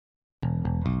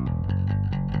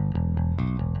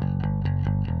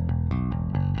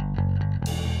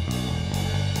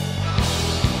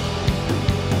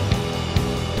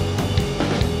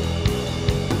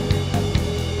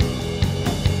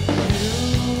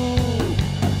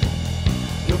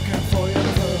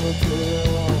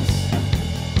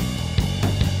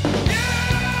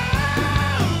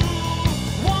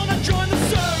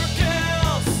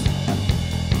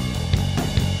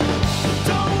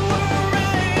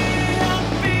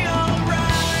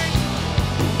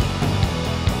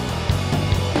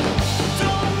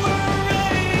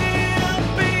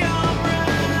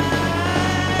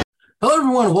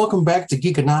everyone. Welcome back to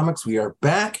Geekonomics. We are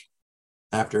back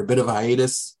after a bit of a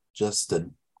hiatus just to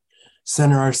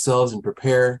center ourselves and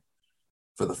prepare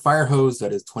for the fire hose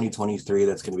that is 2023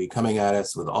 that's going to be coming at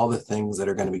us with all the things that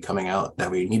are going to be coming out that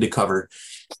we need to cover.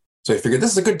 So I figured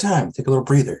this is a good time. Take a little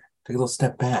breather, take a little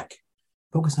step back,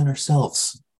 focus on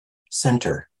ourselves,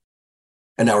 center.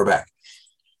 And now we're back.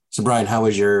 So Brian, how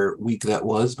was your week that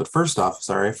was? But first off,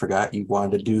 sorry, I forgot you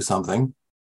wanted to do something.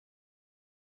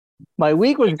 My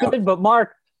week was good, but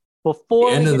Mark, before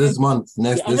the end of this month,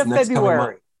 next February, coming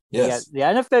month. Yes. Yeah, the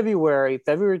end of February,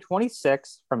 February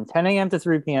 26th, from 10 a.m. to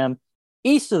 3 p.m.,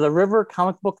 East of the River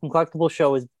Comic Book and Collectible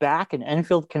Show is back in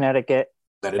Enfield, Connecticut.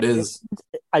 That it is.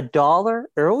 $1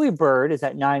 early bird is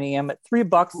at 9 a.m. at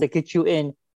 $3. They get you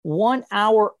in 1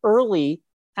 hour early.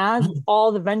 As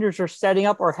all the vendors are setting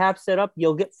up or have set up,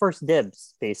 you'll get first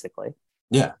dibs, basically.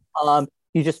 Yeah.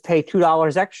 You just pay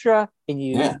 $2 extra and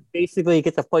you basically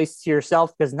get the place to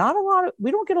yourself because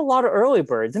we don't get a lot of early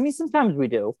birds. I mean, sometimes we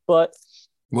do, but.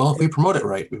 Well, if we promote it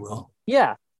right, we will.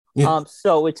 Yeah.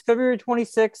 So it's February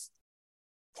 26th,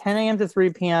 10 a.m. to 3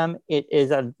 p.m. It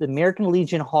is at the American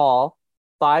Legion Hall,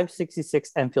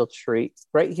 566 Enfield Street,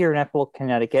 right here in Enfield,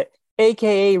 Connecticut,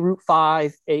 AKA Route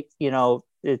 5.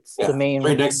 It's the main.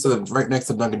 Right next to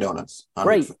Dunkin' Donuts.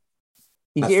 Right.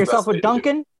 You get yourself a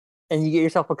Dunkin'. And you get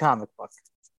yourself a comic book.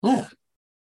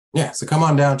 Yeah. So come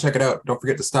on down, check it out. Don't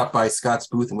forget to stop by Scott's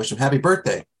booth and wish him happy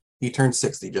birthday. He turned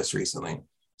 60 just recently.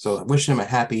 So wish him a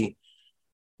happy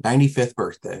 95th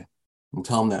birthday and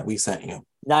tell him that we sent you.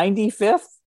 95th?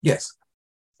 Yes.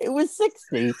 It was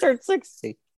 60. He turned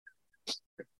 60.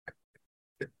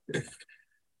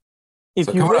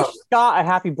 If you wish Scott a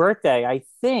happy birthday, I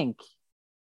think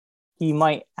he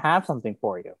might have something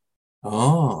for you.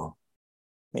 Oh.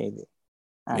 Maybe.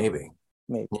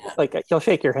 Yeah. Like he'll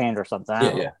shake your hand or something.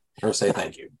 Yeah. Or say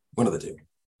thank you. One of the two.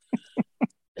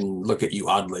 And look at you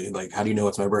oddly, like, how do you know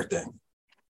it's my birthday?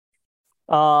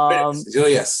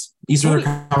 Yes. East River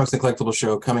Comics and Collectible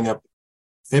Show coming up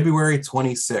February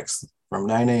 26th from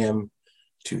 9 a.m.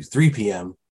 to 3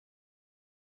 p.m.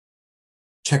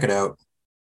 Check it out.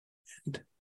 And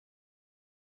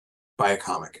buy a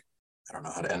comic. I don't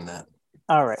know how to end that.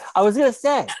 All right. I was going to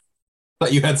say.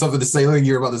 Thought you had something to say. Like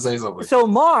you were about to say something. So,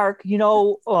 Mark, we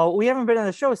haven't been on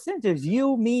the show since. It was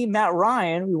you, me, Matt,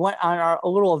 Ryan. We went on a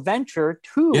little adventure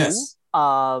to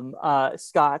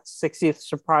Scott's 60th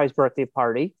surprise birthday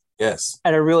party. Yes,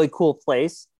 at a really cool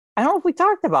place. I don't know if we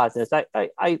talked about this. No,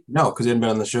 because you hadn't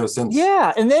been on the show since.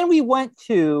 Yeah, and then we went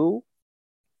to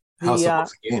House of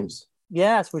Books and Games.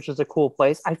 Yes, which is a cool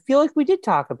place. I feel like we did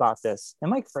talk about this.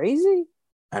 Am I crazy?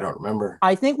 I don't remember.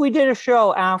 I think we did a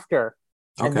show after.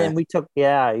 And then we took, we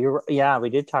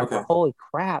did talk about, holy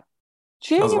crap.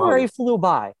 January flew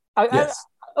by. Let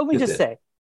me just say,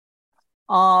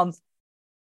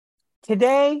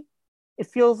 today it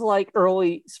feels like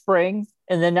early spring.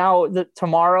 And then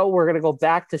tomorrow we're going to go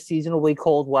back to seasonally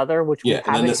cold weather, which we haven't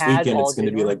had. And then this weekend it's going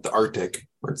to be like the Arctic,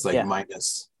 where it's like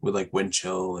minus with like wind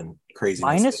chill and craziness.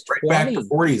 Minus right back to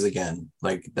 40s again,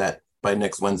 like that by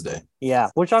next Wednesday. Yeah,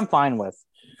 which I'm fine with.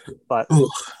 But...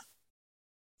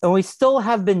 And we still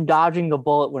have been dodging the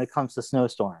bullet when it comes to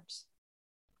snowstorms.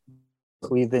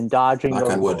 We've been dodging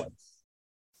those bullets.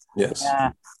 Yes.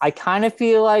 Yeah, I kind of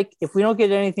feel like if we don't get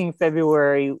anything in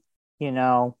February,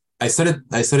 I said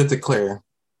it to Claire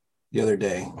the other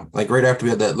day, like right after we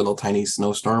had that little tiny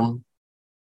snowstorm,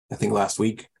 I think last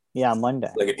week. Yeah, Monday.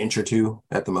 Like an inch or two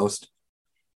at the most.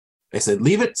 I said,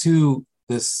 leave it to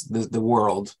the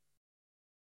world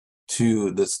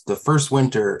to the first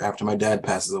winter after my dad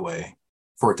passes away,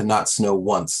 for it to not snow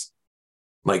once,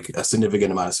 like a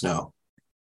significant amount of snow.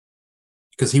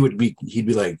 Because he'd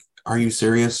be like, are you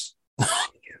serious?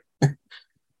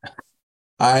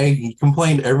 He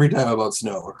complained every time about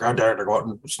snow. God damn, I go out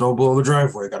and snow blow the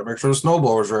driveway. Got to make sure the snow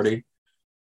blower's ready.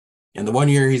 And the one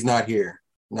year he's not here,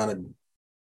 not a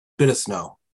bit of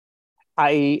snow. So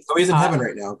he's in heaven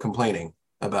right now complaining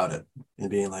about it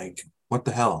and being like, what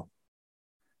the hell?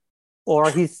 Or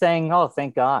he's saying, oh,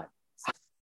 thank God.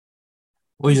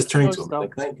 Well, he's just turning to him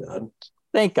like, thank God.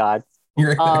 Thank God.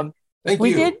 You're right. Thank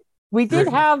you. We did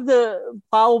have the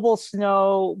plowable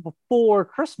snow before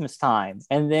Christmas time,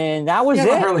 and then that was it.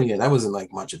 Really, that wasn't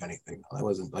like much of anything. That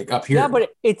wasn't like up here. Yeah, but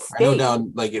it stayed. I know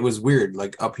down, like it was weird.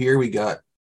 Like up here, we got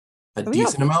a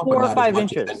decent amount, but not 5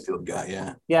 inches. Enfield got,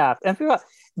 yeah, Enfield.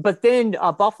 But then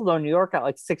Buffalo, New York, got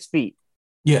like 6 feet.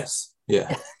 Yes,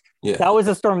 yeah. That was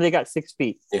a storm. They got 6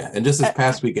 feet. Yeah, and just this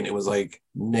past weekend, it was like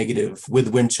negative with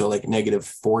wind chill, like negative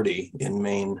 40 in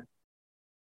Maine,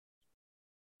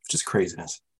 which is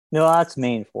craziness. No, that's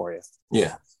Maine for you.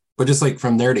 Yeah, but just like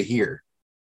from there to here,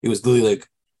 it was literally like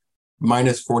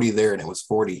minus 40 there, and it was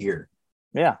 40 here.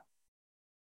 Yeah.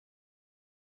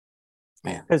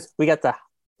 Man. Because we got the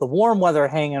warm weather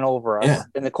hanging over us,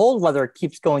 and the cold weather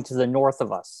keeps going to the north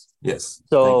of us. Yes.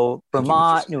 So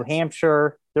Vermont, New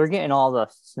Hampshire, they're getting all the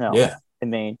snow. Yeah. In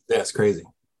Maine. Yeah, it's crazy.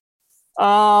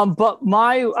 But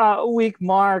my week,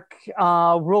 Mark,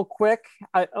 real quick,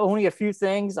 only a few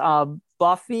things.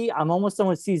 Buffy, I'm almost done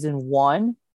with season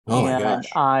 1. Oh my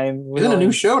gosh. I'm really... It's a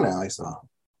new show now, I saw.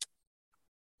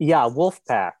 Yeah,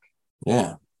 Wolfpack.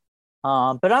 Yeah.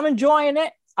 But I'm enjoying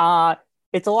it.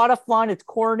 It's a lot of fun. It's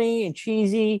corny and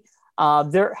cheesy.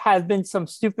 There have been some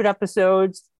stupid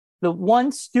episodes. The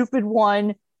one stupid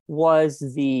one was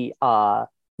the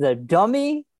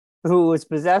dummy who was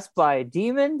possessed by a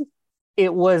demon.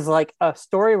 It was like a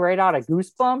story right out of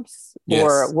Goosebumps. Yes,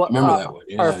 or what? Remember that one?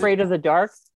 Yeah, or Afraid of the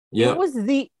Dark. Yeah. It was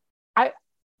it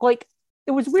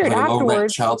was weird. Like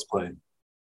afterwards. Child's Play.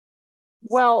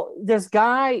 Well, this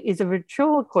guy is a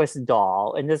ventriloquist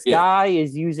doll, and this guy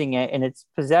is using it, and it's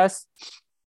possessed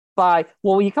by,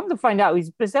 well, you come to find out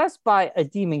he's possessed by a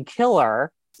demon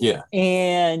killer. Yeah.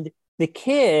 And the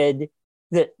kid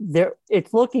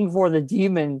it's looking for the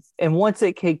demon, and once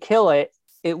it can kill it,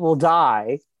 it will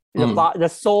die. The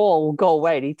soul will go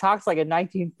away. And he talks like a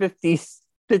 1950s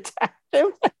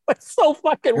detective. It's so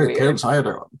fucking weird.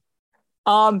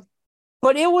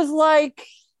 But it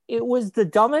was the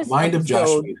dumbest Mind episode. Of Josh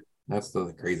Whedon. That's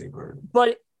the crazy part.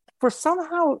 But for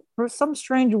some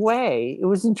strange way, it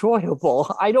was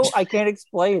enjoyable. I can't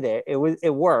explain it.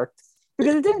 It worked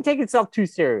because it didn't take itself too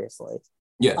seriously.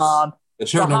 Yes. The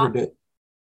show never did.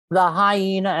 The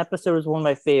hyena episode was one of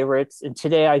my favorites, and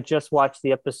today I just watched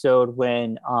the episode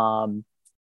when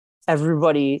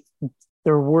everybody,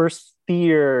 their worst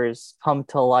fears come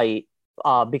to light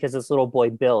because this little boy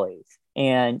Billy,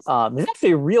 and it's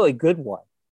actually a really good one.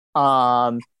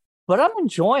 But I'm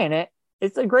enjoying it.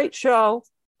 It's a great show.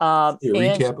 A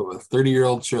recap of a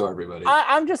 30-year-old show, everybody.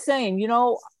 I'm just saying,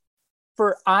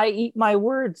 I eat my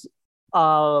words.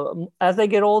 As I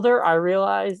get older, I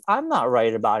realize I'm not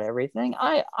right about everything.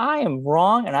 I am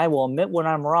wrong, and I will admit when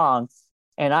I'm wrong.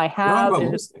 And I have,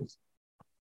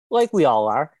 like we all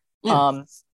are. Yeah.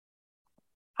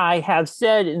 I have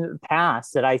said in the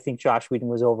past that I think Josh Whedon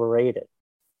was overrated.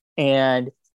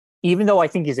 And even though I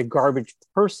think he's a garbage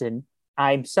person,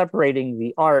 I'm separating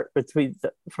the art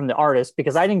from the artist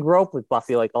because I didn't grow up with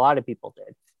Buffy like a lot of people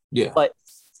did. Yeah. But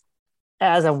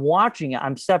as I'm watching it,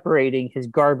 I'm separating his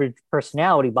garbage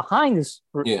personality behind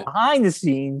the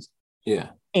scenes. Yeah.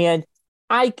 And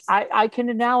I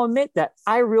can now admit that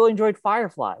I really enjoyed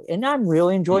Firefly, and I'm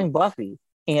really enjoying Buffy.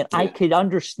 And I could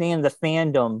understand the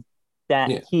fandom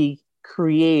that he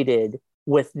created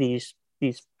with these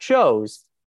shows.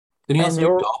 Did he also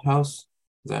do Dollhouse?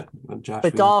 Is that Josh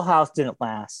Whedon? Dollhouse didn't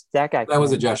last. That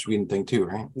was a Josh Whedon thing too,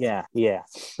 right? Yeah.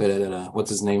 But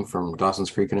what's his name from Dawson's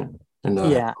Creek in it? And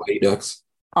Mighty Ducks.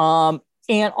 And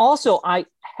also I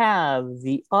have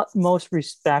the utmost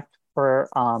respect for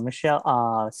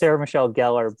Sarah Michelle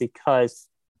Gellar, because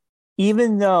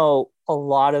even though a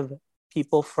lot of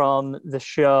people from the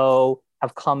show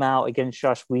have come out against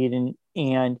Josh Whedon,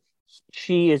 and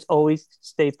she has always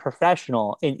stayed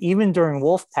professional, and even during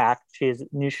Wolfpack, she has a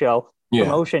new show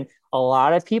promotion, a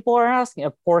lot of people are asking,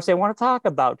 of course they want to talk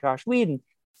about Josh Whedon.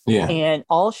 Yeah. And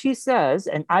all she says,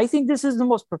 and I think this is the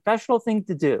most professional thing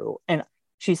to do, and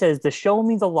she says the show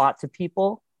means a lot to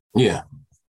people. Yeah.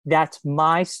 That's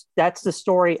the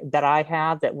story that I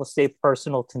have that will stay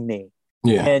personal to me.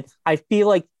 Yeah. And I feel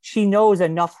like she knows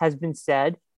enough has been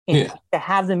said, and to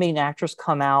have the main actress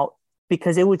come out,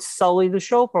 because it would sully the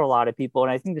show for a lot of people.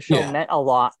 And I think the show meant a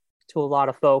lot to a lot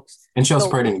of folks. And she also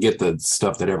probably didn't get the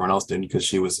stuff that everyone else did because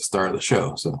she was the star of the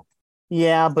show. So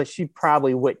yeah, but she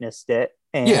probably witnessed it.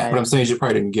 And but I'm saying she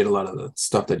probably didn't get a lot of the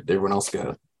stuff that everyone else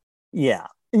got. Yeah.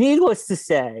 Needless to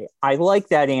say, I like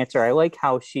that answer. I like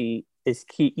how she is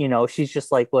she's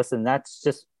just like, listen,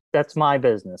 that's my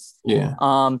business. Yeah.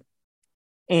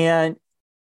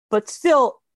 But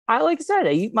still, like I said,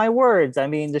 I eat my words. I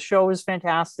mean, the show is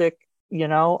fantastic,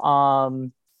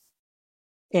 and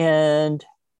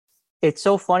it's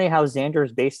so funny how Xander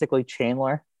is basically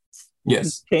Chandler.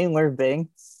 Yes. Chandler Bing.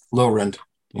 Low rent.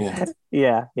 Yeah.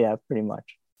 yeah, pretty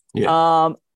much. Yeah.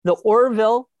 The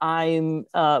Orville, I'm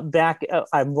back.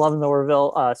 I'm loving the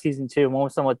Orville season 2. I'm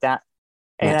almost done with that.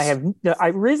 And I have the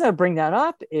reason I bring that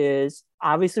up is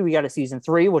obviously we got a season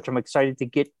 3, which I'm excited to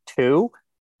get to.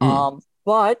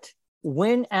 But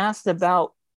when asked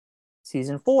about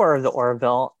season 4 of the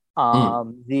Orville,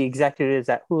 the executives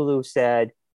at Hulu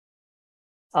said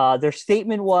their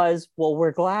statement was, well,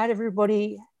 we're glad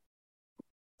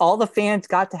all the fans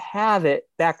got to have it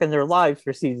back in their lives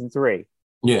for season 3.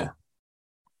 Yeah.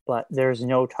 but there's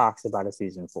no talks about a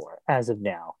season 4 as of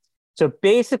now. So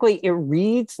basically, it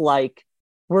reads like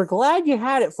we're glad you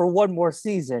had it for one more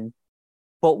season,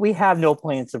 but we have no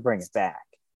plans to bring it back.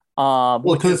 Well,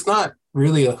 because it's not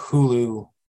really a Hulu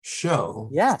show.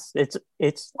 Yes, it's.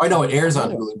 I know it airs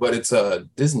on Hulu, but it's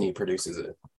Disney produces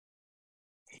it.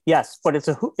 Yes, but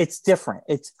it's different.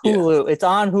 It's Hulu. Yeah. It's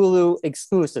on Hulu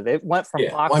exclusive. It went from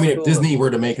Fox. Well, I mean, if Hulu. Disney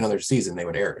were to make another season, they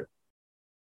would air it.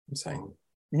 I'm saying.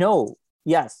 No.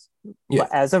 Yes. Yeah.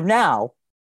 But as of now,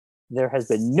 there has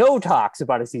been no talks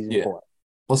about a season 4.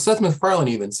 Well, Seth MacFarlane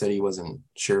even said he wasn't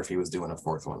sure if he was doing a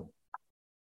 4th one.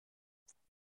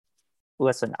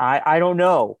 Listen, I don't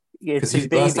know.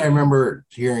 Because last I remember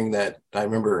hearing that, I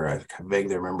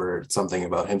vaguely remember something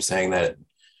about him saying that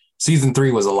season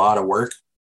 3 was a lot of work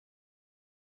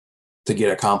to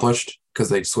get accomplished because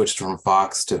they switched from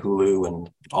Fox to Hulu and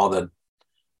all the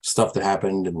stuff that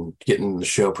happened and getting the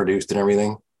show produced and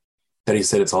everything. That he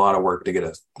said it's a lot of work to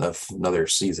get another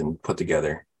season put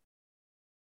together.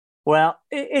 Well,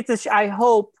 I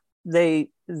hope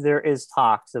there is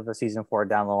talks of a season 4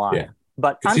 down the line. Yeah.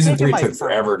 But season 3 took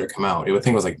forever to come out. I think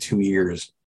it was like 2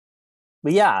 years.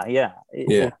 But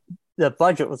the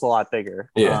budget was a lot bigger.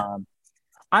 Yeah.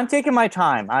 I'm taking my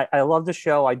time. I love the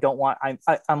show. I don't want.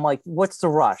 I'm like, what's the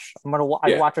rush?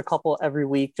 I watch a couple every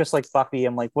week, just like Buffy.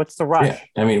 I'm like, what's the rush?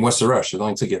 Yeah. I mean, what's the rush? It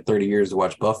only took you 30 years to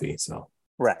watch Buffy, so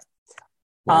right.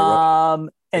 And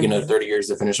another 30 years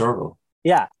to finish Orville.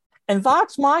 Yeah, and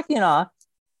Vox Machina.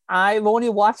 I've only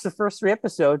watched the first 3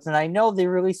 episodes, and I know they're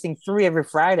releasing 3 every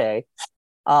Friday.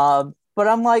 But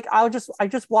I'm like, I just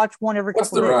watch one every. What's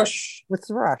the rush? What's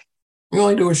the rush? We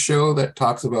only do a show that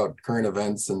talks about current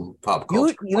events and pop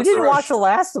culture. You didn't watch The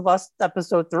Last of Us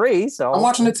episode 3, so I'm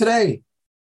watching it today.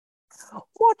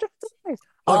 Watch it today.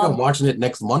 I'm watching it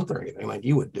next month or anything like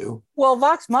you would do. Well,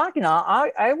 Vox Machina,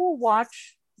 I will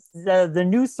watch the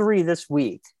new 3 this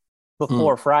week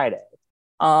before Friday.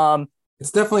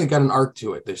 It's definitely got an arc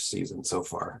to it this season so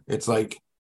far. It's like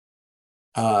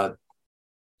the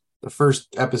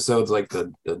first episode's like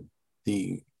the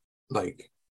like,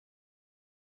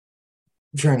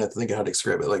 I'm trying to think of how to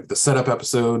describe it. Like the setup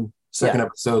episode, second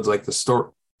episode's like the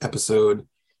story episode,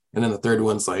 and then the third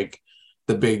one's like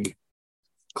the big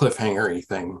cliffhanger-y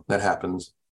thing that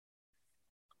happens.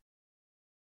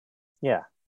 Yeah.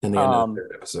 In the end of the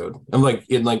third episode. I'm like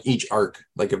in like each arc,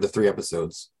 like of the 3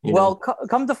 episodes.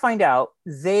 Come to find out,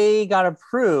 they got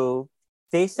approved.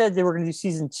 They said they were going to do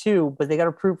season 2, but they got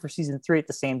approved for season 3 at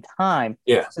the same time.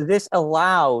 Yeah. So this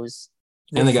allows.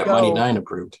 And they got Mighty 9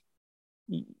 approved.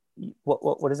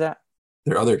 What is that?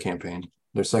 Their other campaign,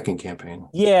 their second campaign.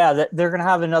 Yeah, they're going to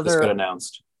have another. Just got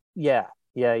announced. Yeah.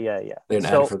 They had an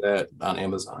ad for that on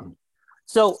Amazon.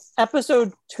 So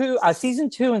episode 2, season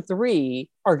 2 and 3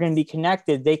 are going to be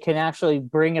connected. They can actually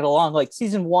bring it along. Like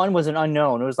season 1 was an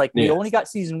unknown. It was like, we only got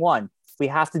season 1. We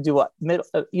have to do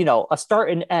a start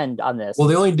and end on this. Well,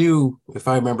 they only do, if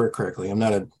I remember correctly, I'm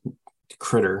not a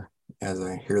critter, as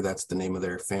I hear that's the name of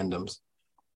their fandoms,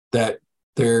 that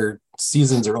their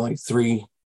seasons are only 3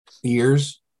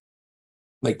 years.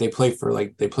 Like they play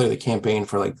the campaign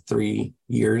for like 3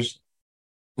 years,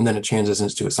 and then it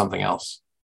transitions to something else.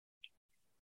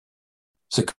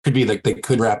 So it could be like they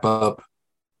could wrap up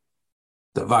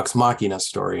the Vox Machina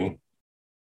story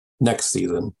next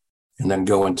season and then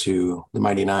go into the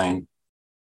Mighty 9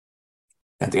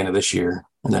 at the end of this year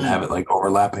and then have it like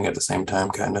overlapping at the same time,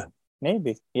 kind of.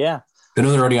 Maybe, yeah. I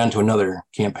know they're already onto another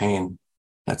campaign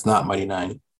that's not Mighty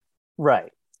 9.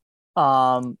 Right.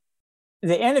 The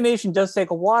animation does take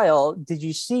a while. Did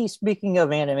you see, speaking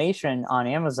of animation on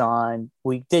Amazon,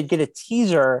 we did get a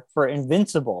teaser for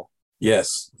Invincible.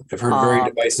 Yes, I've heard very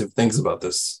divisive things about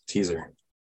this teaser.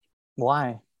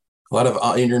 Why? A lot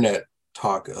of internet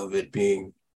talk of it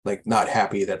being like not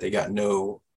happy that they got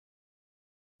no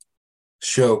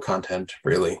show content,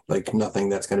 really, like nothing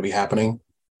that's going to be happening.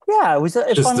 Yeah, it was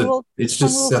a fun little. It's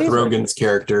just Seth Rogen's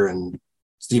character and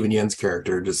Steven Yeun's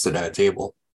character just sitting at a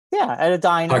table. Yeah, at a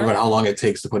diner. Talking about how long it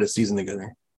takes to put a season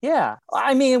together. Yeah,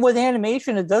 I mean, with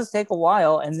animation, it does take a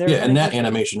while, and and that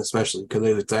animation especially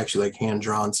because it's actually like hand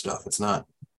drawn stuff. It's not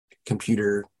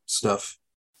computer stuff.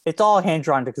 It's all hand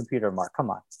drawn to computer, Mark.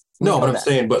 Come on. No, but I'm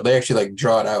saying, but they actually like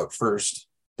draw it out first,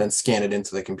 then scan it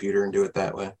into the computer and do it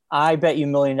that way. I bet you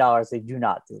 $1 million they do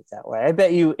not do it that way. I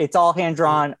bet you it's all hand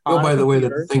drawn. By the way that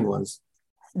the thing was.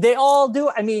 They all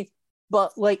do. I mean,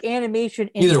 but like animation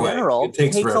in general it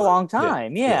takes a long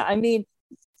time. Yeah. I mean,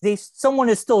 someone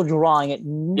is still drawing it.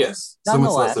 Yes,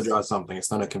 someone has to draw something. It's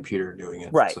not a computer doing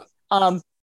it, right? So.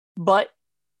 But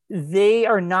they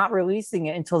are not releasing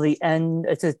it until the end.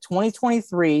 It's a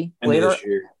 2023 later. This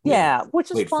year. Yeah,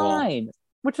 which is fine.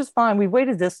 which is fine. We've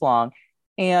waited this long,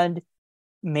 and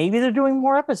maybe they're doing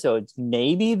more episodes.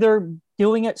 Maybe they're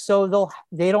doing it so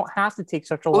they don't have to take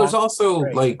such a long. Well, there's also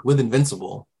like with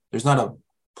Invincible, there's not a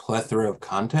plethora of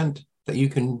content that you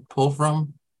can pull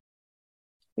from.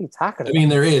 What are you talking about? I mean,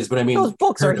 there is, but I mean, those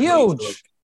books are huge.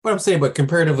 But I'm saying, but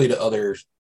comparatively to other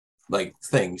like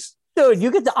things, dude,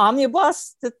 you get the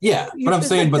omnibus. Yeah, but I'm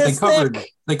saying, but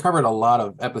they covered a lot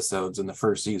of episodes in the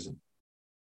first season.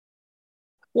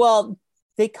 Well,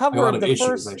 they covered a lot of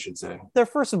issues, I should say. Their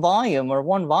first volume or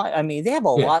one volume. I mean, they have a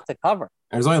lot to cover.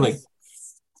 There's only like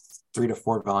 3 to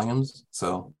 4 volumes,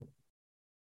 so.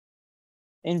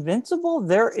 Invincible,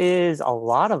 there is a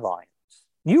lot of volumes.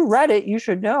 You read it, you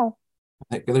should know.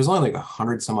 There's only like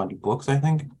 100 some odd books, I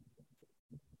think,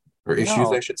 or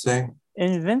issues, I should say.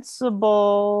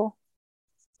 Invincible.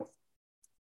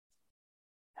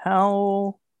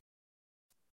 How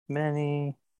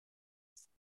many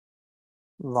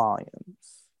volumes?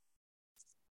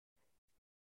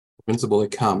 Invincible, a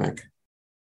comic.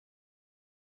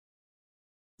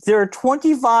 There are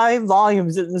 25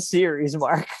 volumes in the series,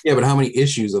 Mark. Yeah, but how many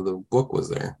issues of the book was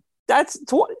there?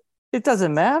 It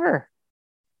doesn't matter.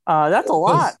 That's a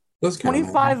lot.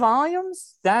 25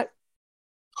 volumes?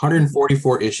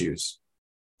 144 issues.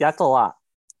 That's a lot.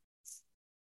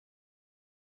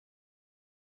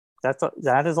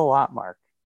 That is a lot, Mark.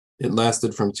 It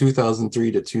lasted from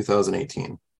 2003 to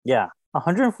 2018. Yeah,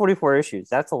 144 issues.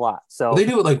 That's a lot. So they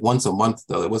do it like once a month,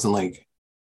 though. It wasn't like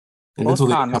most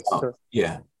comics.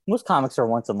 Most comics are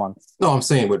once a month. No, I'm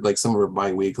saying, but like some are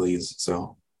bi-weeklies.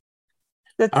 So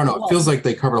I don't know. It feels like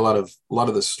they cover a lot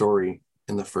of the story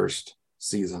in the first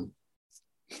season.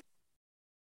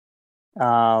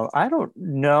 I don't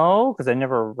know because I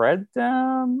never read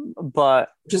them, but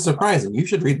which is surprising. You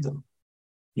should read them.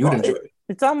 You would enjoy it.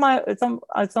 It's on my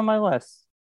list.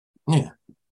 Yeah.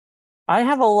 I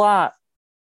have a lot.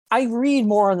 I read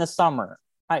more in the summer.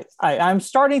 I'm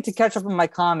starting to catch up on my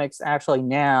comics actually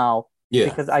now. Yeah.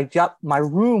 Because my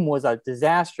room was a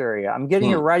disaster area. I'm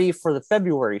getting it ready for the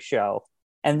February show.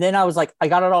 And then I was like, I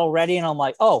got it all ready, and I'm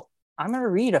like, oh, I'm gonna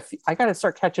read I gotta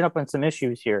start catching up on some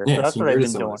issues here. Yeah, so that's what I've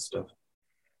been doing. Stuff.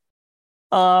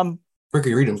 Quicker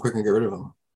you read them, quicker get rid of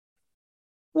them.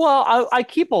 Well, I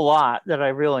keep a lot that I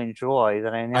really enjoy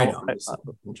that I know.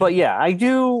 But yeah, I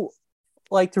do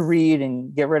like to read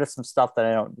and get rid of some stuff that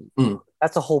I don't need.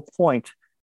 That's the whole point.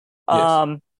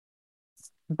 Yes.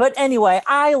 But anyway,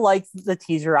 I liked the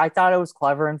teaser. I thought it was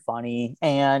clever and funny,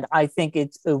 and I think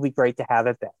it would be great to have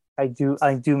it back. I do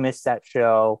miss that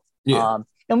show. Yeah.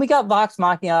 And we got Vox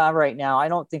Machina right now. I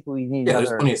don't think we need. Yeah, there's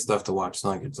plenty of stuff to watch. It's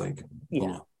not like it's like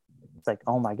it's like,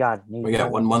 oh my god, we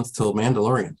got 1 month till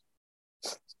Mandalorian.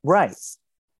 Right.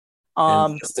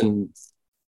 And just in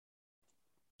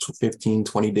 15,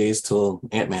 20 days till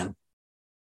Ant-Man.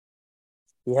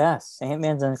 Yes,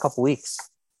 Ant-Man's in a couple weeks.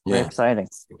 Yeah. Very exciting.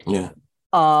 Yeah.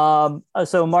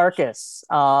 So Marcus,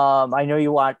 I know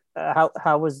you watched.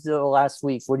 How was the last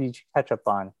week? What did you catch up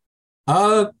on?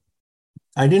 I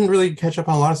didn't really catch up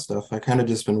on a lot of stuff. I kind of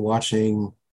just been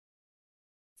watching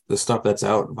the stuff that's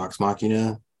out. Vox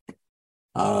Machina,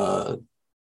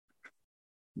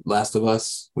 Last of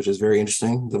Us, which is very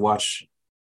interesting to watch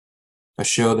a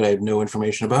show that I have no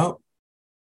information about,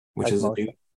 which isn't, so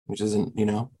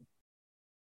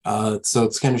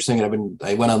it's kind of interesting.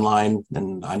 I went online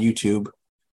and on YouTube,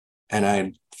 and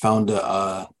I found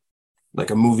a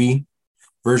movie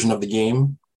version of the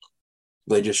game.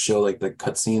 They just show like the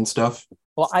cutscene stuff.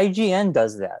 Well, IGN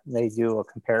does that. They do a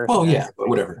comparison. Oh yeah, but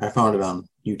whatever. I found it on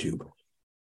YouTube.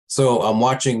 So I'm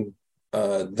watching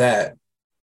that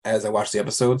as I watch the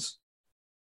episodes.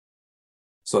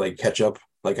 So like catch up.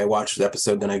 Like I watch the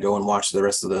episode, then I go and watch the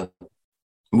rest of the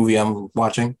movie I'm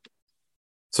watching.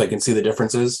 So I can see the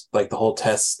differences. Like the whole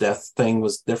Tess death thing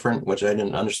was different, which I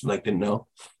didn't understand, didn't know.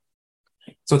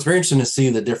 So it's very interesting to see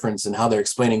the difference in how they're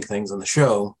explaining things on the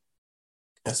show.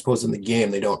 I suppose in the game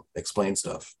they don't explain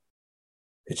stuff.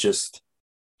 It just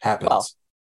happens. Well,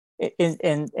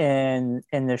 in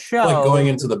the show, like going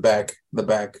into the back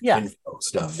info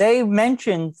stuff. They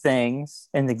mention things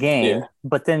in the game,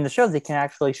 but then the show they can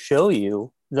actually show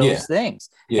you those things.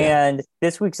 Yeah. And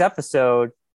this week's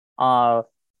episode, I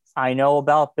know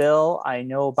about Bill. I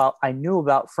knew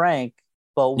about Frank,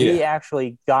 but we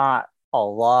actually got a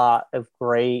lot of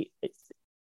great.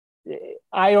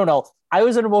 I don't know. I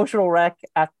was an emotional wreck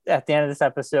at the end of this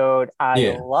episode.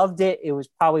 I loved it. It was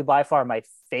probably by far my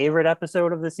favorite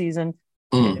episode of the season.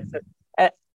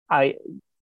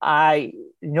 I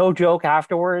no joke.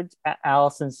 Afterwards,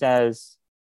 Allison says,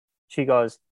 she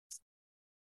goes,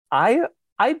 I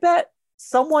bet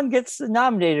someone gets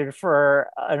nominated for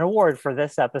an award for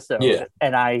this episode. Yeah.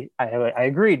 And I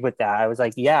agreed with that. I was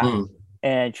like, yeah. Mm.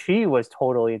 And she was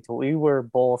totally into it. We were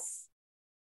both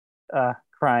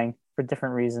crying for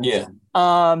different reasons. Yeah.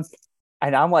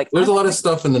 And I'm like, there's a lot of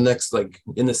stuff in the next, like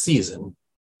in the season,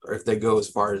 or if they go as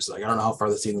far as like, I don't know how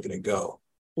far the season's going to go.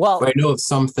 Well, but I know of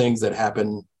some things that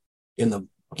happen in the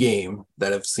game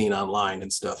that I've seen online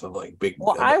and stuff of like big.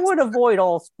 Well, I would avoid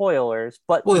all spoilers,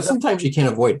 but sometimes you can't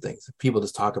avoid things. People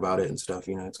just talk about it and stuff.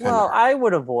 It's kind of. I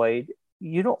would avoid.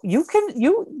 You know, you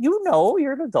know,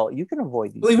 you're an adult. You can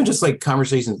avoid these. Well, even just like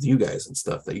conversations with you guys and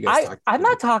stuff that you guys talk. I'm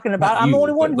not talking about. I'm the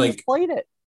only one who's played it.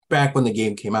 Back when the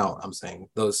game came out, I'm saying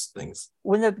those things.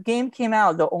 When the game came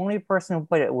out, the only person who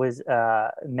played it was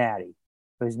Maddie.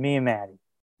 It was me and Maddie.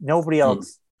 Nobody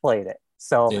else played it.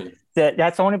 So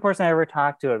that's the only person I ever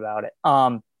talked to about it.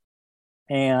 But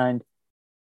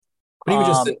even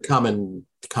just in common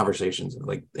conversations,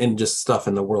 like in just stuff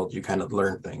in the world, you kind of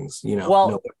learn things, know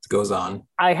what goes on.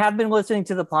 I have been listening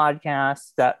to the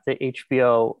podcast, the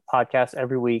HBO podcast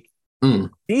every week.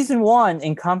 Season 1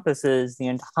 encompasses the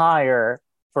entire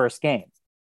first game.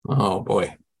 Oh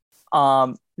boy.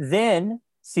 Then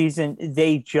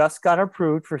they just got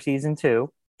approved for season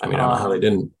 2. I mean, I don't know how they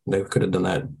didn't. They could have done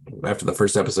that after the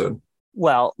first episode.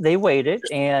 Well, they waited,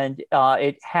 and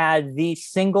it had the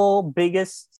single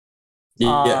biggest.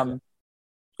 And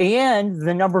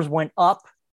the numbers went up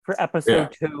for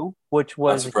episode 2, which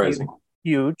was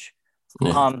huge.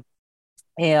 Yeah.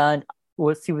 And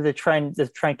we'll see where the trend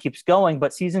keeps going.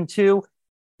 But season 2,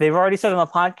 they've already said on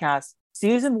the podcast,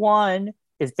 season 1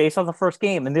 is based on the first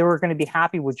game, and they were going to be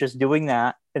happy with just doing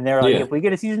that. And they're like, if we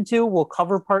get a season 2, we'll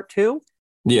cover part 2.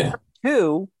 Yeah. Part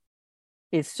 2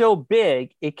 is so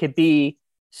big, it could be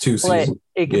 2 seasons.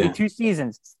 It could be 2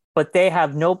 seasons, but they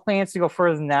have no plans to go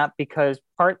further than that because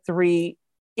part 3,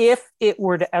 if it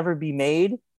were to ever be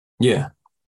made,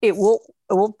 it will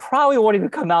probably won't even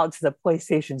come out until the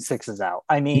PlayStation 6 is out.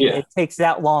 I mean, it takes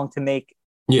that long to make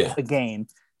a game.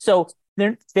 So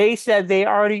they said they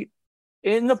already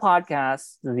in the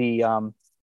podcast, the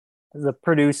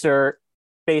producer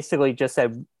basically just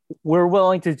said, we're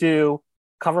willing to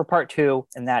cover part 2,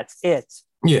 and that's it.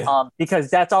 Yeah. Because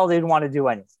that's all they'd want to do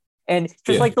anyway. And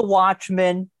just like The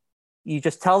Watchmen, you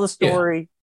just tell the story.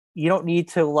 You don't need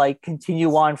to like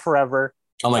continue on forever.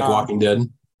 Unlike Walking Dead.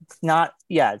 It's not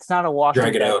a Walking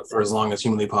Dead. Drag it out for as long as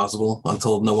humanly possible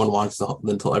until no one wants to,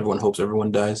 until everyone hopes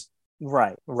everyone dies.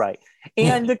 Right.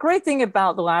 And the great thing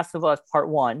about The Last of Us Part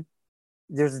 1,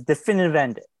 there's a definitive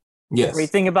ending. Yes. The great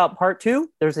thing about Part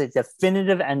 2, there's a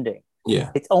definitive ending.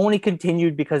 Yeah. It's only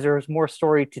continued because there's more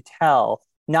story to tell,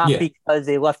 not because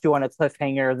they left you on a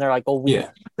cliffhanger and they're like, oh, we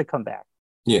have to come back.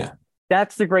 Yeah.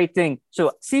 That's the great thing.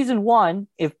 So season 1,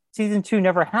 if season 2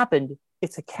 never happened,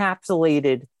 it's a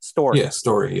capsulated story. Yeah,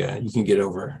 story. Yeah, you can get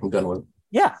over and done with.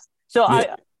 Yeah. So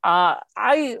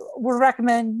I would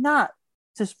recommend not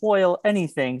to spoil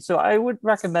anything. So I would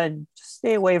recommend just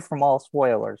stay away from all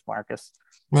spoilers, Marcus.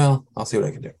 Well, I'll see what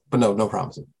I can do, but no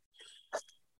promises.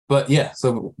 But yeah,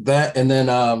 so that, and then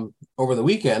over the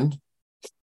weekend,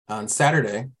 on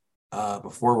Saturday,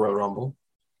 before Royal Rumble,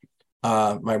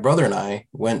 my brother and I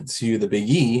went to the Big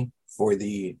E for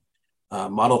the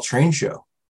model train show.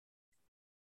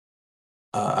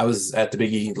 I was at the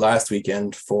Big E last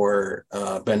weekend for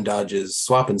Ben Dodge's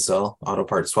swap and sell, auto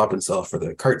parts swap and sell for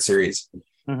the kart series.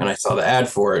 And I saw the ad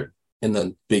for it in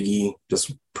the Big E,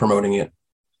 just promoting it.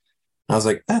 I was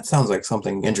like, that sounds like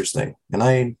something interesting. And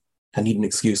I need an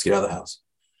excuse to get out of the house.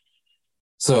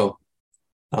 So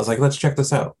I was like, let's check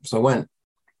this out. So I went.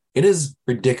 It is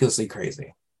ridiculously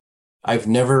crazy. I've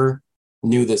never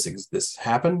knew this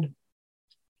happened.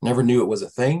 Never knew it was a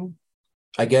thing.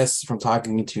 I guess from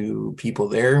talking to people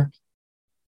there,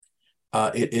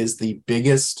 it is the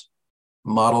biggest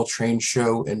model train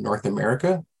show in North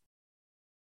America.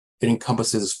 It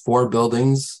encompasses 4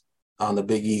 buildings on the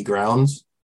Big E grounds,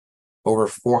 over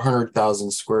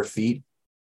 400,000 square feet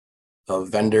of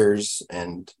vendors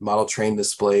and model train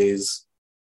displays.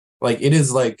 Like, it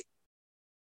is like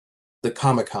the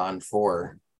Comic-Con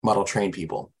for model train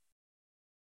people.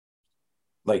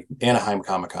 Like Anaheim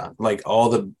Comic-Con. Like, all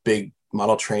the big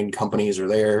model train companies are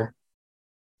there.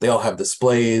 They all have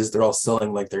displays. They're all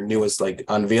selling like their newest, like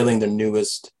unveiling their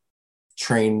newest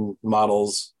train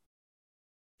models.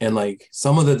 And like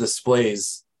some of the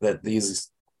displays that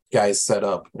these guys set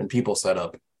up and people set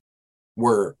up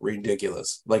were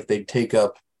ridiculous. Like, they'd take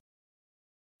up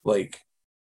like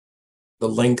the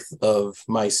length of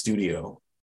my studio.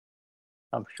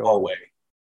 I'm sure. Hallway.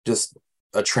 Just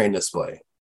a train display.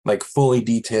 Like fully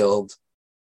detailed,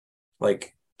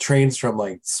 like trains from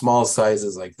like small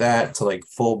sizes like that to like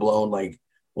full blown like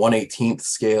 1/18th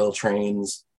scale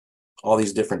trains, all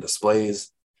these different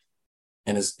displays.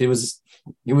 And it was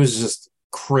just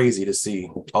crazy to see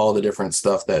all the different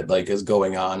stuff that like is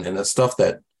going on, and the stuff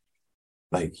that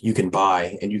like you can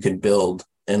buy and you can build,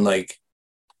 and like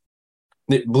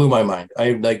it blew my mind.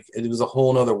 I like it was a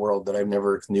whole nother world that I've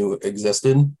never knew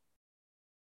existed.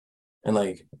 And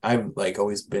like I've like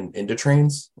always been into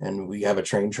trains, and we have a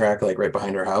train track like right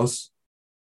behind our house,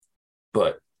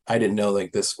 but I didn't know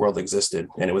like this world existed,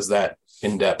 and it was that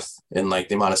in depth and like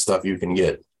the amount of stuff you can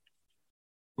get.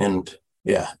 And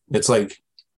yeah, it's like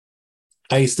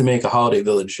I used to make a holiday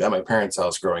village at my parents'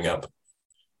 house growing up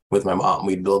with my mom.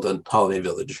 We'd build a holiday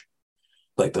village,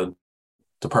 like the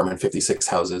Department 56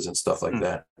 houses and stuff like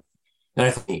that.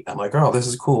 And I'm like, oh, this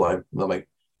is cool. I'm like,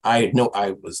 I know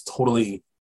I was totally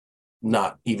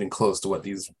not even close to what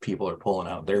these people are pulling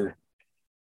out. Their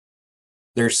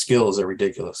skills are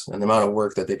ridiculous, and the amount of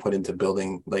work that they put into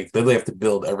building, like they have to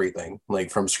build everything like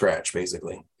from scratch,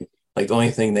 basically. Like the only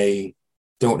thing they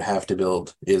don't have to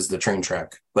build is the train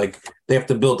track. Like they have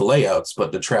to build the layouts,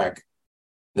 but the track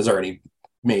is already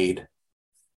made.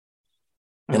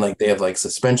 And like they have like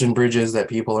suspension bridges that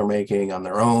people are making on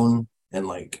their own, and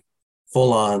like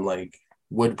full on like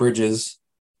wood bridges.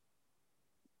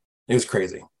 It was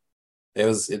crazy.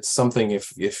 It's something,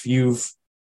 if you've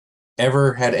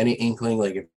ever had any inkling,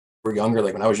 like if we're younger,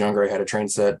 like when I was younger, I had a train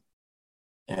set,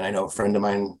 and I know a friend of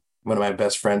mine, one of my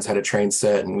best friends, had a train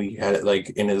set, and we had it like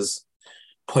in his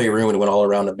playroom, and it went all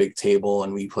around a big table,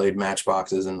 and we played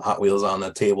Matchboxes and Hot Wheels on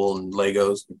the table and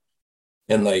Legos,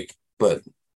 and like, but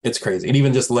it's crazy. And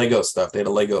even just Lego stuff, they had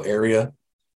a Lego area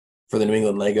for the New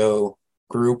England Lego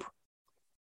group,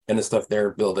 and the stuff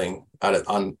they're building out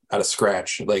of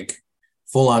scratch, like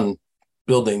full on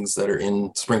buildings that are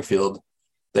in Springfield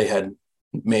they had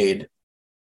made.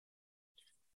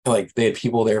 Like they had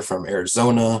people there from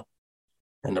Arizona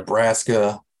and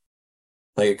Nebraska,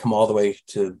 like come all the way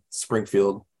to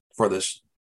Springfield for this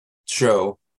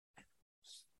show.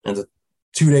 And it's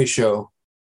a 2-day show.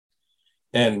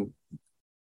 And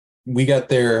we got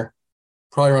there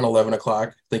probably around 11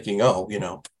 o'clock thinking, oh,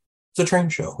 it's a train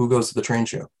show. Who goes to the train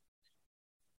show?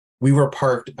 We were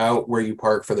parked out where you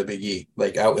park for the Big E,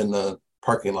 like out in the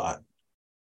parking lot.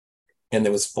 And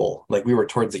it was full. Like we were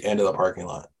towards the end of the parking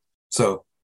lot. So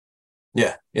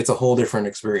yeah, it's a whole different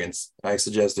experience. I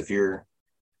suggest if you're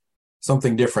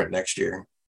something different next year.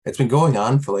 It's been going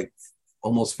on for like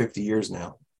almost 50 years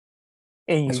now.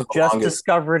 And you just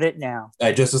discovered it now.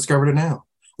 I just discovered it now.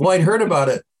 Well, I'd heard about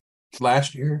it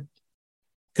last year,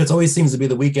 because it always seems to be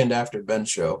the weekend after Ben's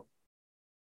show.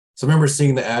 So I remember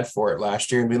seeing the ad for it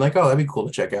last year and being like, oh, that'd be cool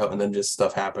to check out. And then just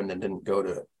stuff happened and didn't go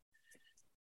to it.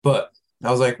 But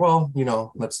I was like, well,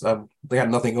 they got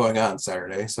nothing going on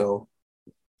Saturday. So,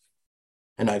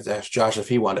 and I asked Josh if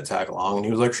he wanted to tag along, and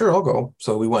he was like, sure, I'll go.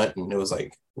 So we went, and it was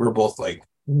like, we were both like,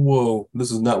 whoa,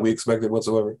 this is not what we expected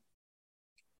whatsoever.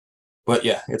 But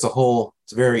yeah, it's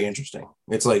very interesting.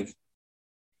 It's like,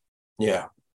 yeah,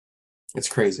 it's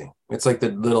crazy. It's like the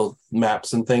little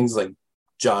maps and things like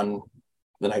John,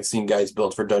 that I've seen guys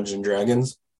build for Dungeons and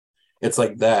Dragons. It's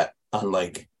like that on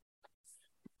like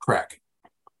crack.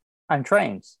 On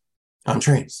trains. On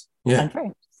trains. Yeah. On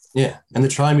trains. Yeah. And the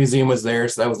Trolley Museum was there.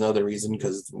 So that was another reason,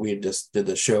 because we just did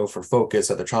the show for Focus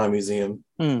at the Trolley Museum.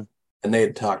 And they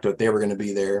had talked about they were going to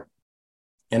be there.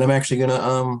 And I'm actually going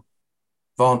to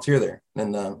volunteer there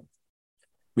and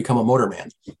become a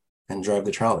motorman and drive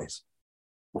the trolleys.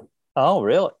 Oh,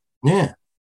 really? Yeah.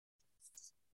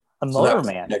 A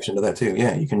motorman. Connection to that too.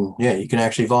 Yeah, you can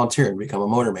actually volunteer and become a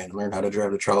motorman and learn how to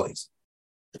drive the trolleys.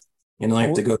 You only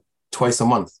have to go twice a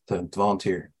month to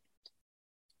volunteer.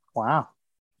 Wow.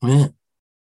 Yeah.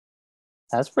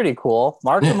 That's pretty cool.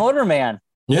 Mark the motorman.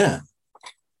 Yeah.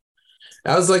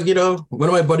 I was like, one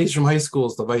of my buddies from high school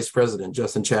is the vice president,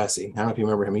 Justin Chassie. I don't know if you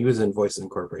remember him. He was in Voices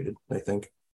Incorporated, I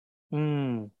think.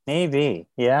 Maybe.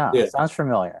 Yeah. Sounds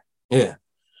familiar. Yeah.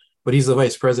 But he's the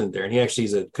vice president there, and he actually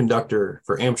is a conductor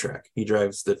for Amtrak. He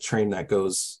drives the train that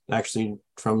goes actually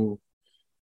from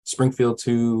Springfield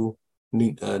to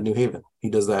New Haven.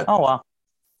 He does that. Oh, wow.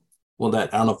 Well, I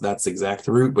don't know if that's the exact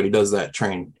route, but he does that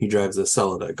train. He drives the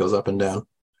Acela that goes up and down.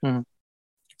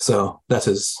 So that's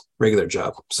his regular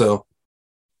job. So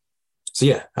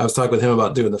yeah, I was talking with him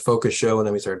about doing the Focus show, and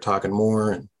then we started talking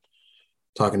more and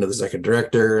talking to the second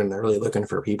director, and they're really looking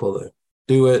for people to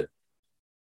do it.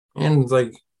 And it's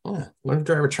like, yeah, want to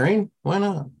drive a train? Why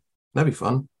not? That'd be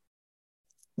fun.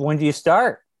 When do you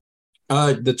start?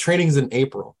 The training's in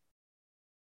April.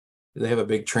 They have a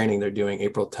big training they're doing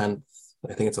April 10th.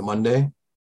 I think it's a Monday.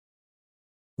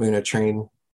 We're going to train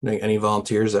Any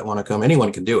volunteers that want to come,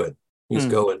 anyone can do it. You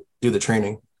just go and do the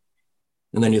training,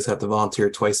 and then you just have to volunteer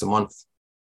twice a month,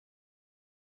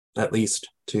 at least,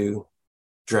 to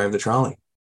drive the trolley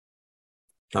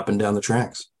up and down the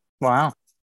tracks. Wow.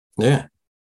 Yeah.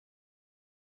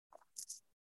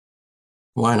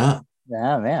 Why not?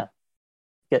 Yeah, man.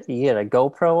 You get a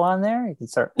GoPro on there. You can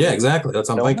start. Yeah, exactly. That's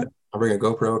what I'm thinking. I'll bring a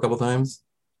GoPro a couple times,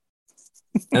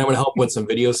 and I'm gonna help with some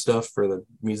video stuff for the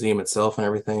museum itself and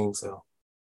everything. So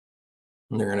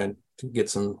they're gonna get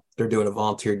some. They're doing a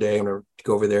volunteer day. I'm gonna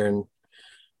go over there and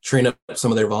train up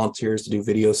some of their volunteers to do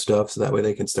video stuff, so that way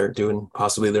they can start doing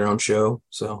possibly their own show.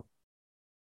 So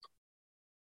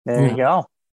there you go.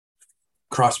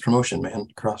 Cross promotion, man.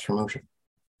 Cross promotion.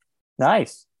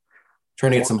 Nice.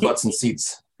 Trying to get some butts and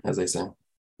seats, as they say.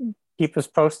 Keep us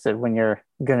posted when you're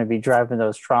going to be driving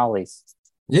those trolleys.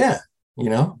 Yeah,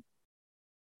 it'd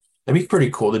be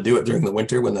pretty cool to do it during the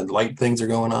winter when the light things are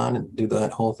going on and do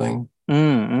that whole thing.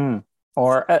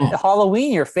 Or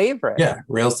Halloween, your favorite. Yeah,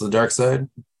 Rails to the Dark Side.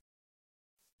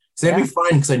 See, that'd be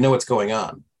fine because I know what's going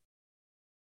on.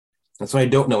 That's when I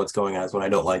don't know what's going on, is when I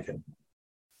don't like it.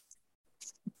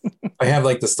 If I have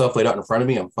like the stuff laid out in front of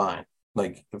me, I'm fine.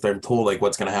 Like if they're told like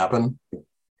what's going to happen,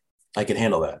 I can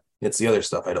handle that. It's the other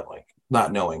stuff I don't like,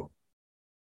 not knowing.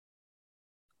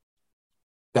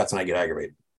 That's when I get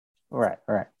aggravated. Right.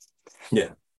 Yeah.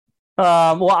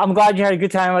 Well, I'm glad you had a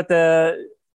good time at the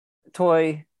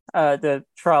the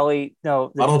trolley, the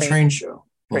model train show.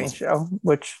 Train show,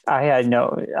 which I had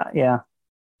no. I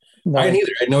didn't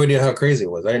either. I had no idea how crazy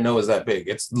it was. I didn't know it was that big.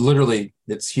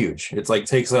 It's huge. It's like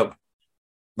takes up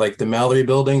like the Mallory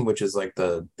building, which is like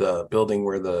the building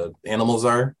where the animals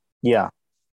are. Yeah.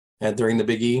 And during the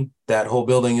Big E, that whole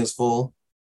building is full.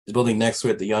 The building next to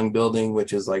it, the Young building,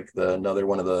 which is like another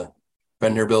one of the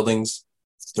vendor buildings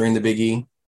during the Big E,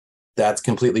 that's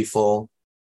completely full.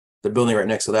 The building right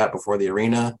next to that, before the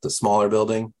arena, the smaller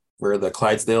building where the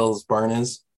Clydesdale's barn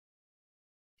is,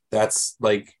 that's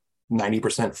like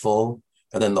 90% full.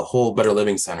 And then the whole Better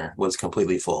Living Center was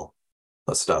completely full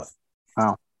of stuff.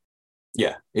 Wow.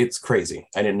 Yeah, it's crazy.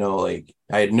 I didn't know, I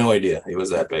had no idea it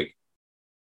was that big.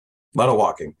 A lot of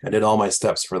walking. I did all my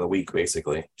steps for the week,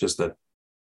 basically.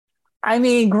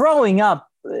 Growing up,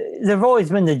 there've always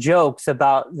been the jokes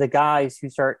about the guys who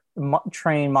start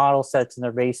train model sets in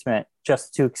their basement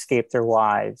just to escape their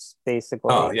wives,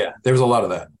 basically. Oh, yeah. There was a lot of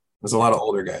that. There's a lot of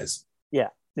older guys. Yeah.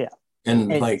 And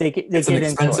it's an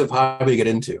expensive hobby to get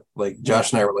into. Like,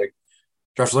 Josh and I were like,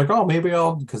 Josh was like, oh, maybe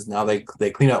I'll, because now they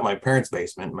clean out my parents'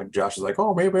 basement. Josh was like,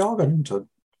 oh, maybe I'll get into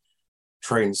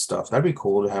train stuff. That'd be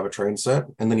cool to have a train set.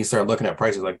 And then he started looking at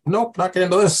prices like, nope, not getting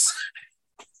into this.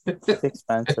 It's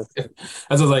expensive. And so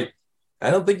I was like, I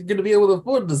don't think you're going to be able to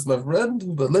afford this, my friend,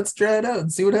 but let's try it out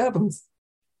and see what happens.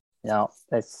 No,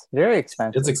 it's very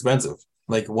expensive. It's expensive.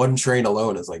 Like one train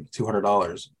alone is like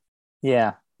 $200.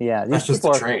 Yeah. That's just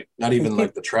the train, not even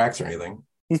like the tracks or anything.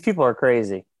 These people are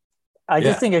crazy. I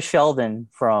just think of Sheldon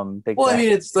from Big Bang. Well, I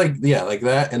mean, it's like, like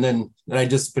that. And then I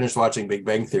just finished watching Big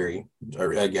Bang Theory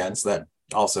again, so that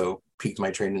also piqued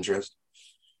my train interest.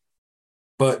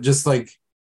 But just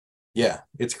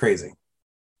it's crazy.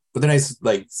 But then I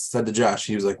said to Josh,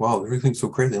 he was like, wow, everything's so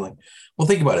crazy. I'm like, well,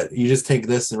 think about it. You just take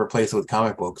this and replace it with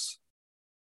comic books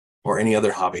or any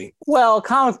other hobby. Well, a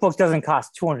comic book doesn't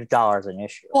cost $200 an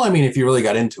issue. Well, I mean, if you really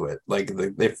got into it,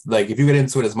 if you get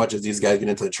into it as much as these guys get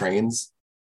into the trains,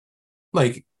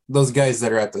 like those guys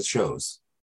that are at the shows,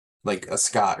 like a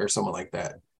Scott or someone like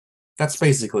that, that's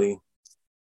basically,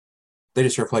 they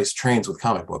just replace trains with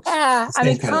comic books.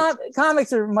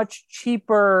 Comics are much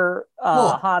cheaper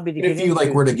hobby to get into. If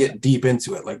you were to get deep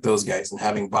into it, like those guys, and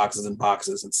having boxes and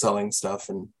boxes and selling stuff,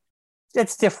 and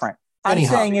it's different. I'm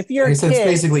saying if you're a kid, it's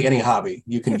basically any hobby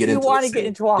you can get into. If you want to get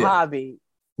into a hobby,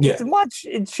 it's much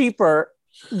cheaper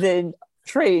than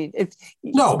trade.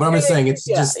 But I'm just saying it's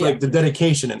like the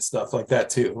dedication and stuff like that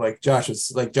too. Like Josh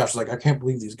was like, I can't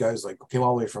believe these guys came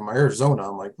all the way from Arizona.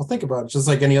 I'm like, well, think about it. It's just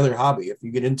like any other hobby. If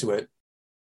you get into it,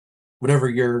 whatever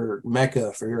your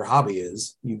mecca for your hobby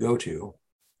is, you go to.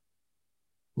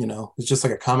 It's just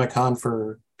like a Comic-Con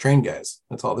for train guys.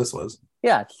 That's all this was.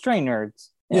 Yeah, it's train nerds.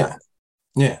 Yeah.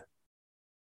 A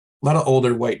lot of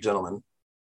older white gentlemen.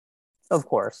 Of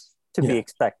course, to be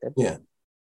expected. Yeah.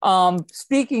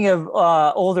 Speaking of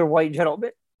older white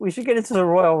gentlemen, we should get into the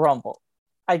Royal Rumble.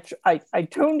 I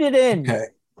tuned it in. Okay.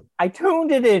 I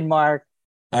tuned it in, Mark.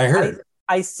 I heard.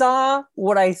 I saw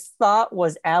what I thought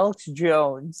was Alex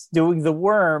Jones doing the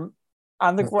worm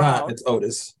on the ground. It's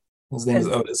Otis. His name is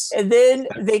Otis. And then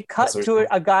they cut to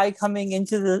a guy coming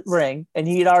into the ring, and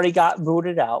he had already got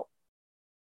booted out.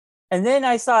 And then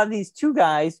I saw these two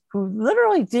guys who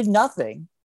literally did nothing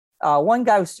One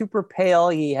guy was super pale.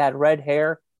 He had red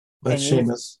hair. That's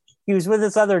Sheamus. He was with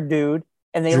this other dude,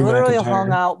 and they Drew literally McIntyre.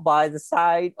 hung out by the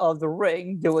side of the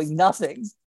ring doing nothing.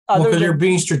 Well, because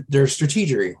they're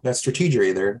strategery. That's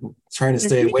strategery. They're trying to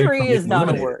stay away from is not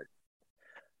eliminated. A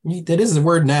word. That is a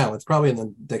word now. It's probably in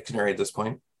the dictionary at this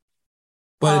point.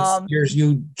 But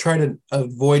you try to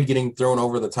avoid getting thrown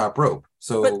over the top rope.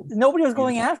 So but nobody was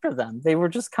going after them. They were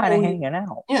just kind of hanging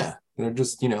out. Yeah, they're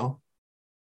just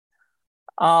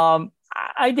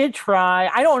I did try.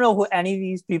 I don't know who any of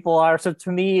these people are, so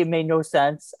to me, it made no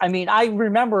sense. I mean, I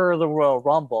remember the Royal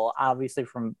Rumble, obviously,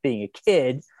 from being a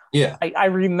kid. Yeah. I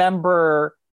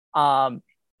remember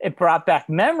it brought back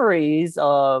memories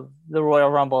of the Royal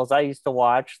Rumbles I used to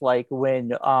watch, like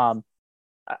when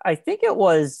I think it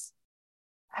was...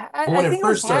 when it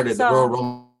first started, the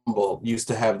Royal Rumble used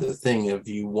to have the thing, if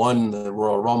you won the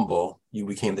Royal Rumble, you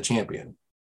became the champion.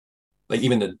 Like,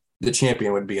 even the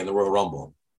champion would be in the Royal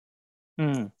Rumble.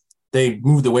 They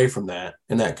moved away from that,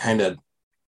 and that kind of,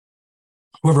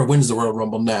 whoever wins the Royal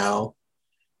Rumble now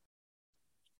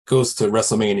goes to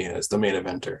WrestleMania as the main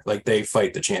eventer. Like, they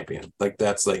fight the champion. Like,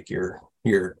 that's like your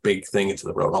big thing into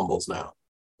the Royal Rumbles now.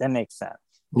 That makes sense.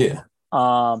 Yeah.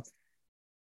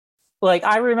 Like,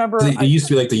 I remember it used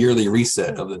to be like the yearly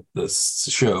reset of the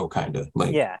show, kind of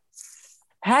like. Yeah.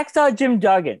 Hacksaw Jim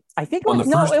Duggan. I think it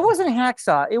wasn't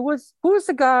Hacksaw. Who was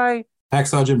the guy?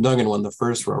 Hacksaw Jim Duggan won the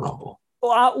first Royal Rumble.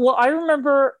 Well, I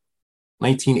remember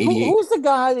 1988. Who's the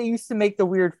guy that used to make the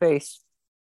weird face?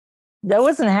 That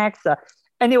wasn't Hacksaw.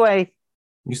 Anyway.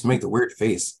 He used to make the weird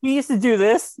face. He used to do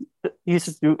this. He used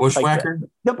to do Bushwhacker? Like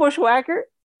the Bushwhacker.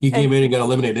 He came in and got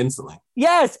eliminated instantly.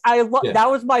 Yes, that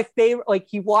was my favorite. Like,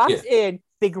 he walks in,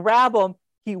 they grab him,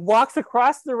 he walks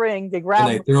across the ring, they grab him,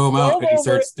 and they throw him out, and he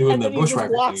starts doing the Bushwhacker.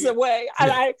 He walks away.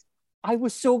 And I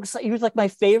was so excited. He was like my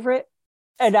favorite,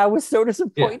 and I was so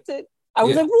disappointed. Yeah. I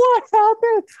was like, what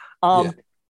happened?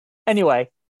 Anyway.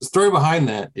 The story behind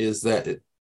that is that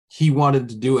he wanted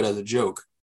to do it as a joke.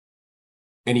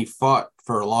 And he fought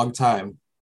for a long time,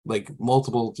 like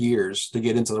multiple years, to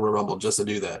get into the Royal Rumble just to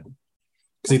do that.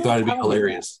 Because he thought it'd be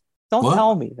hilarious. Don't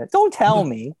tell me that. Don't tell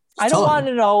me. I don't want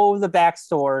to know the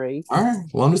backstory. All right.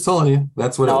 Well, I'm just telling you.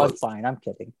 That's what it was. No, it's fine. I'm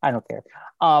kidding. I don't care.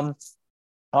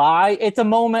 It's a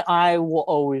moment I will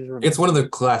always remember. It's one of the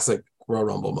classic Royal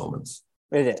Rumble moments.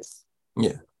 It is.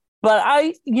 Yeah. But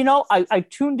I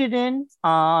tuned it in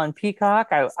on Peacock.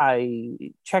 I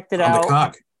checked it out.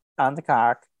 On the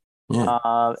cock.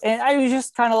 Yeah. And I was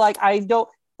just kind of like, I don't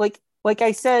like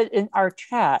I said in our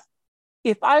chat,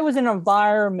 if I was in an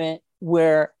environment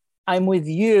where I'm with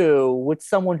you, with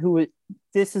someone who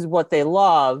this is what they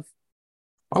love.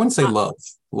 I wouldn't say love.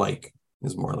 Like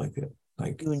is more like it.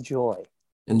 Like you enjoy.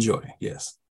 Enjoy,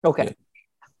 yes. Okay. Yeah.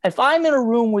 If I'm in a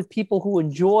room with people who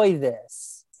enjoy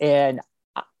this and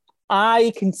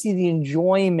I can see the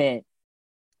enjoyment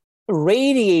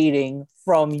radiating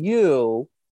from you,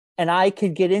 and I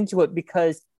could get into it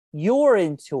because you're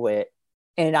into it,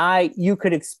 and you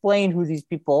could explain who these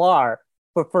people are.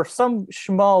 But for some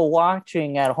schmo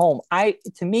watching at home, I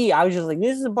was just like,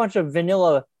 this is a bunch of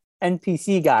vanilla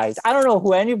NPC guys. I don't know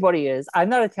who anybody is. I'm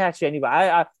not attached to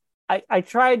anybody. I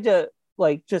tried to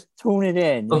just tune it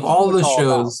in. Of all the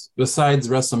shows besides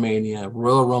WrestleMania,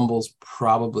 Royal Rumble's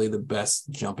probably the best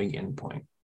jumping in point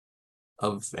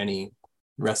of any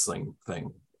wrestling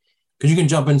thing. Because you can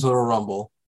jump into a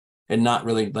Rumble and not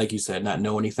really, like you said, not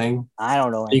know anything. I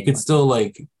don't know. You could still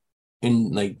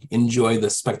enjoy the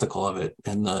spectacle of it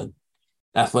and the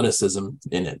athleticism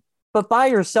in it. But by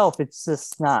yourself, it's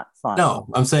just not fun. No,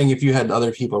 I'm saying if you had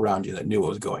other people around you that knew what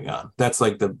was going on, that's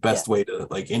like the best way to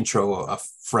intro a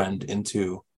friend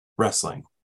into wrestling.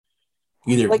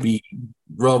 Either be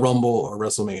Royal Rumble or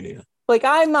WrestleMania. Like,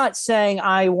 I'm not saying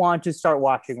I want to start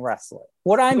watching wrestling.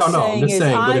 What I'm saying is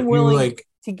I'm willing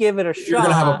to give it a shot. You're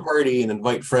going to have a party and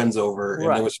invite friends over,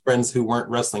 and there was friends who weren't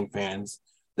wrestling fans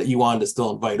that you wanted to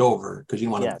still invite over because you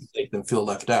want to make them feel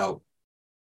left out.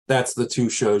 That's the two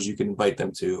shows you can invite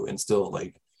them to and still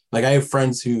like I have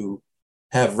friends who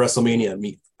have WrestleMania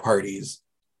meet parties,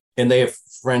 and they have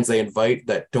friends they invite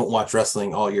that don't watch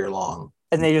wrestling all year long.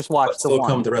 And they just watch still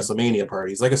come to WrestleMania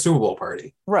parties, like a Super Bowl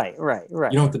party. Right. You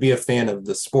don't have to be a fan of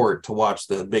the sport to watch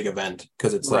the big event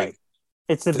because it's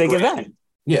it's a big event.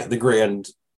 Yeah, the grand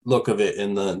look of it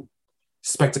and the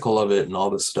spectacle of it and all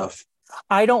this stuff.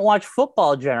 I don't watch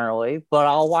football generally, but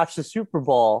I'll watch the Super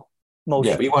Bowl most.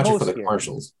 Yeah, but you watch it for the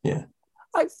commercials. Yeah,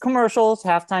 commercials,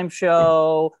 halftime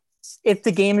show. If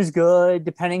the game is good,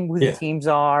 depending who the teams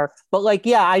are. But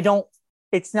I don't.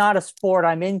 It's not a sport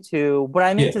I'm into, but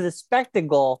I'm into the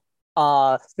spectacle.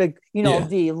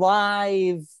 The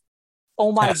live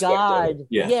Oh my aspect of God. it.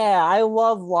 Yeah. Yeah, I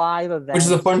love live events. Which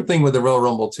is a fun thing with the Royal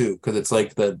Rumble too, because it's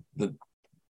like the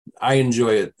I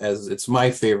enjoy it as it's my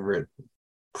favorite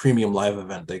premium live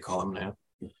event, they call them now,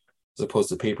 as opposed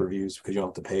to pay-per-views, because you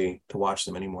don't have to pay to watch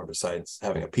them anymore besides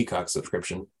having a Peacock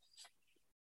subscription.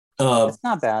 It's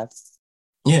not bad.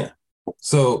 Yeah.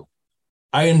 So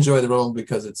I enjoy the Rumble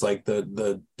because it's like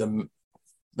the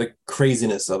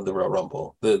craziness of the Royal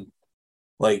Rumble. The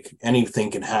like anything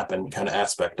can happen kind of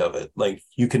aspect of it. Like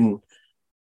you can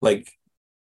like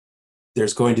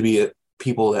there's going to be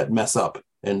people that mess up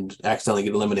and accidentally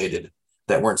get eliminated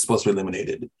that weren't supposed to be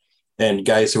eliminated, and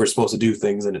guys who are supposed to do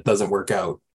things and it doesn't work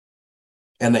out,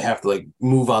 and they have to like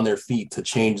move on their feet to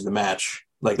change the match.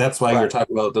 Like that's why you're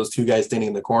talking about those two guys standing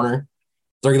in the corner.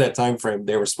 During that time frame,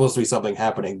 there was supposed to be something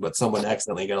happening, but someone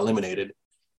accidentally got eliminated.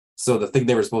 So the thing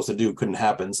they were supposed to do couldn't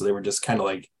happen. So they were just kind of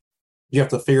like, you have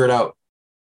to figure it out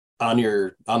on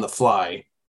the fly.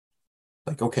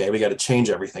 Like, okay, we got to change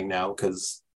everything now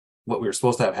because what we were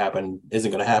supposed to have happen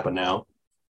isn't going to happen now.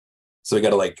 So we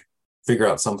got to like figure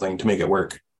out something to make it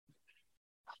work.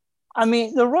 I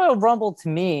mean, the Royal Rumble to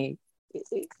me,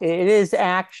 it is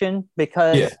action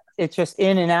because it's just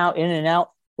in and out, in and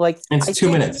out. Like it's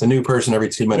 2 minutes, a new person every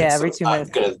 2 minutes. Yeah, every 2 minutes.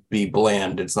 It's not going to be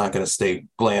bland. It's not going to stay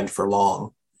bland for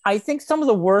long. I think some of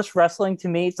the worst wrestling to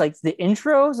me, it's like the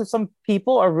intros of some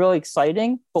people are really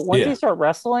exciting, but once they start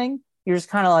wrestling, you're just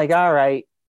kind of like, all right.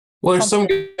 Well, there's some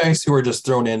guys who are just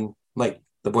thrown in, like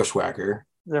the Bushwhacker.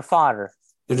 They're fodder.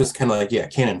 They're just kind of like,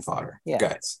 cannon fodder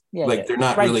guys. They're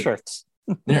not Red really, shirts.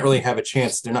 they don't really have a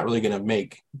chance. They're not really going to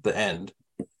make the end.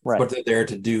 Right. But they're there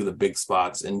to do the big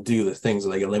spots and do the things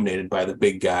that they get eliminated by the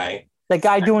big guy. The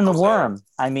guy doing the worm.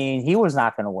 I mean, he was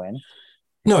not going to win.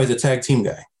 No, he's a tag team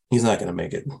guy. He's not going to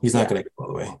make it. He's not going to go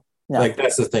all the way. No. Like,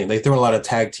 that's the thing. They throw in a lot of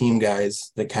tag team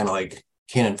guys that kind of like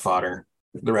cannon fodder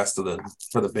the rest of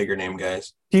for the bigger name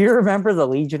guys. Do you remember the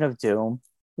Legion of Doom?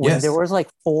 When there was like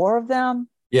 4 of them?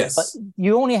 Yes. But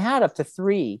you only had up to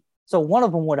 3. So one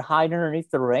of them would hide underneath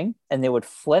the ring and they would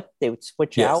flip. They would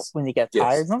switch out when they get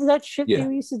tired. Remember that shit you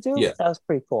used to do? Yeah. That was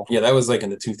pretty cool. Yeah, that was like in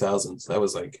the 2000s. That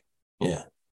was like, The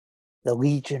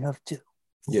Legion of Doom.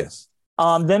 Yes.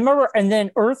 Then remember, and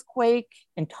then Earthquake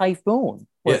and Typhoon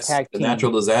were tag team.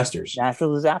 Natural disasters.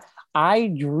 Natural disaster. I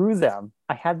drew them.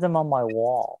 I had them on my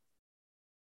wall.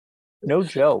 No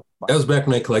joke. That was back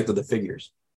when I collected the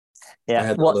figures. Yeah. I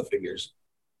had all the figures.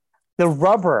 The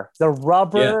rubber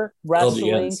wrestling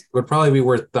LGNs would probably be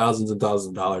worth thousands and thousands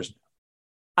of dollars.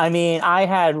 I mean, I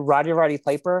had Roddy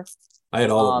Piper. I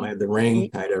had all of them. I had the ring.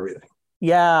 I had everything.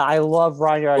 Yeah, I love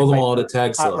Roddy Piper. Sold them all at a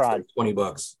tag sale for like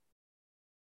 $20.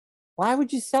 Why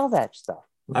would you sell that stuff?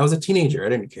 I was a teenager. I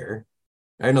didn't care.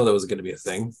 I didn't know that was going to be a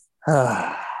thing.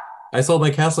 I sold my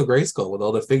Castle Grayskull with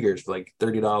all the figures for like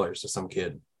 $30 to some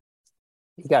kid.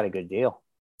 You got a good deal.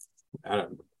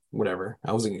 Whatever.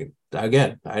 I was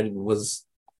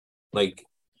like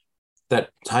that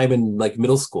time in like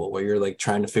middle school where you're like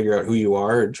trying to figure out who you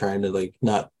are and trying to like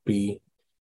not be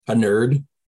a nerd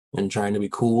and trying to be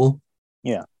cool.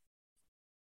 Yeah.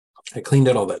 I cleaned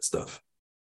out all that stuff.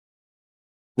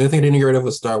 The only thing I didn't get rid of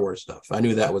was Star Wars stuff. I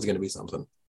knew that was going to be something.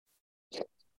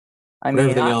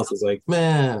 Everything else is like,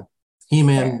 man,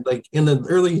 He-Man, like in the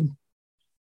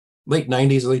late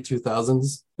 90s, early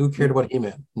 2000s, who cared about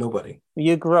He-Man? Nobody.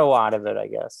 You grow out of it, I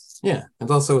guess. Yeah.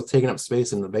 It's also taking up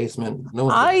space in the basement.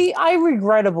 I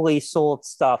regrettably sold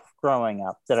stuff growing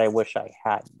up that I wish I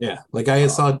hadn't. Yeah. Like I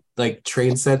saw like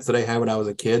train sets that I had when I was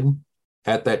a kid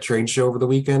at that train show over the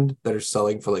weekend that are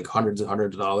selling for like hundreds and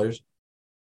hundreds of dollars.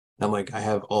 And I'm like, I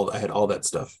had all that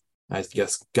stuff. I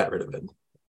just got rid of it.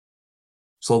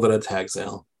 Sold it at a tag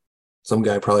sale. Some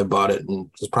guy probably bought it and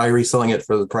was probably reselling it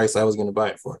for the price I was going to buy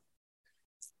it for.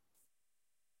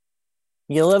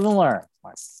 You live and learn.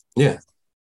 Yeah.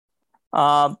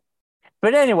 But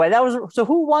anyway, so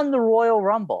who won the Royal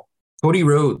Rumble? Cody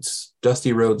Rhodes,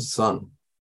 Dusty Rhodes' son.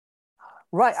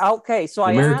 Right. Okay. So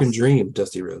American Dream,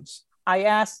 Dusty Rhodes. I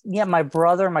asked, my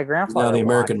brother, my grandfather. No, the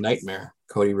American Nightmare,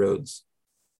 Cody Rhodes.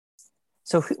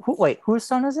 So whose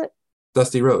son is it?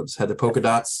 Dusty Rhodes had the polka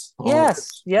dots.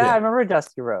 Yes. Yeah, I remember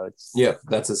Dusty Rhodes. Yeah,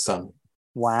 that's his son.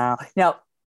 Wow. Now,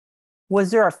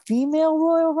 was there a female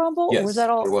Royal Rumble? Yes, or was that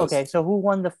all? there was. Okay, so who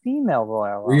won the female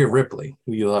Royal Rumble? Rhea Ripley,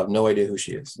 who you'll have no idea who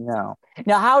she is. No.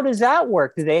 Now, how does that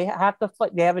work? Do they have to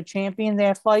fight? They have a champion they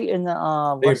have to fight in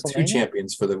the They have 2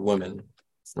 champions for the women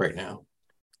right now.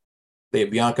 They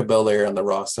have Bianca Belair on the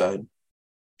Raw side,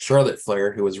 Charlotte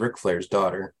Flair, who was Ric Flair's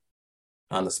daughter,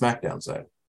 on the SmackDown side.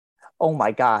 Oh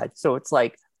my God! So it's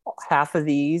like half of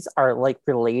these are like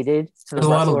related to there's a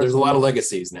lot of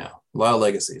legacies now. A lot of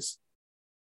legacies.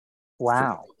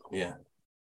 Wow. Yeah.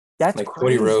 That's like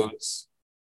crazy. Cody Rhodes,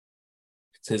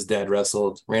 his dad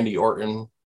wrestled. Randy Orton,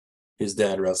 his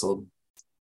dad wrestled.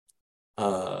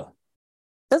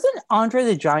 Doesn't Andre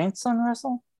the Giant's son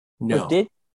wrestle? No, or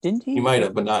didn't he? he might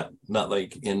have, but not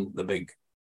like in the big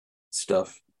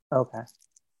stuff. Okay.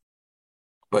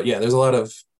 But yeah, there's a lot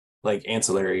of like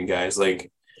ancillary guys.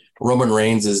 Like Roman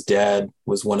Reigns' dad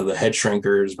was one of the head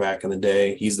shrinkers back in the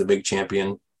day. He's the big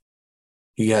champion.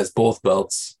 He has both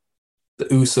belts. The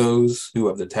Usos, who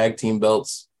have the tag team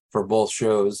belts for both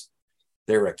shows,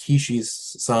 they're Rikishi's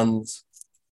sons.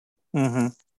 Mm-hmm.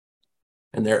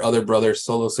 And their other brother,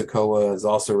 Solo Sikoa, is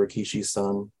also Rikishi's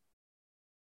son.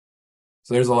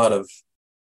 So there's a lot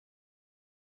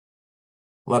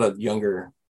of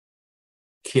younger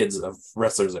kids of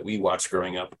wrestlers that we watched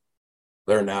growing up.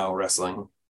 They're now wrestling.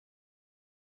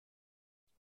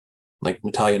 Like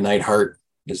Natalya Neidhart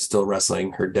is still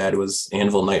wrestling. Her dad was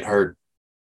Anvil Neidhart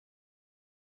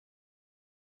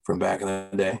from back in the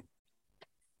day.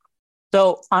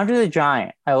 So Andre the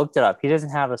Giant, I looked it up. He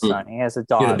doesn't have a son. He has a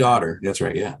daughter. He had a daughter. That's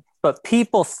right. Yeah. But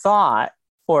people thought,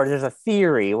 or there's a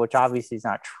theory, which obviously is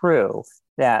not true,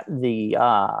 that the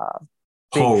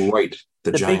Paul Wright,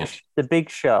 the Giant, the Big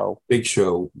Show,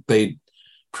 they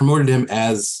promoted him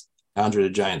as Andre the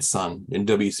Giant's son in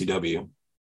WCW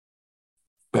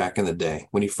back in the day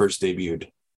when he first debuted,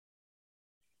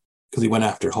 because he went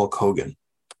after Hulk Hogan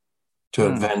to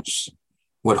avenge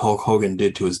what Hulk Hogan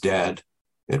did to his dad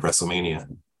at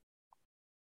WrestleMania.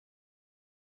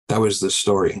 That was the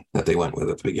story that they went with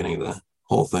at the beginning of the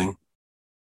whole thing.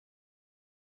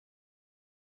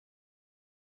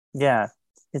 Yeah,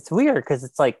 it's weird because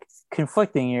it's like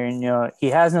conflicting. He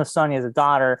has no son, he has a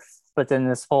daughter, but then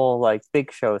this whole like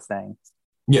Big Show thing.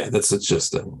 Yeah, it's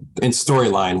just in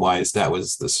storyline wise, that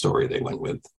was the story they went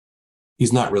with.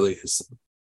 He's not really his son.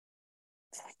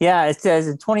 Yeah, it says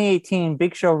in 2018,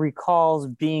 Big Show recalls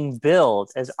being billed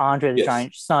as Andre the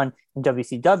Giant's son in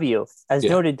WCW. As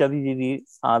noted, WWE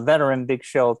veteran Big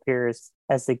Show appears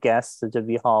as the guest, the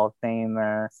WWE Hall of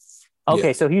Famer.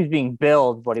 Okay, so he was being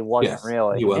billed, but he wasn't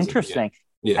really. He wasn't, interesting.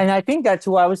 Yeah. And I think that's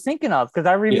who I was thinking of because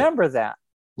I remember that.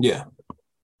 Yeah.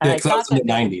 Because that was in the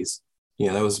 90s.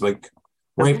 Yeah, that was like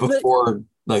right before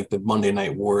like the Monday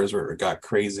Night Wars where it got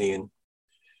crazy and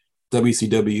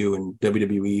WCW and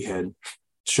WWE had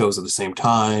shows at the same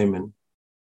time and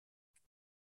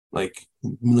like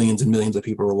millions and millions of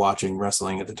people were watching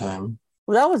wrestling at the time.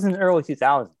 Well, that was in the early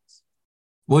 2000s.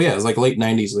 Well, yeah, it was like late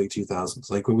 90s, late 2000s.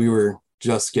 Like when we were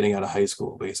just getting out of high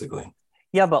school, basically.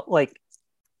 Yeah, but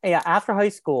after high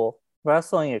school,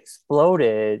 wrestling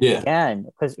exploded again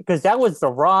because that was The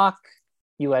Rock.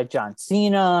 You had John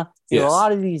Cena. You had a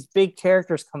lot of these big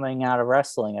characters coming out of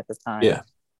wrestling at the time. Yeah.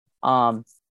 And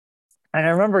I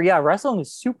remember, wrestling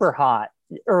was super hot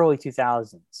early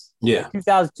 2000s. Yeah.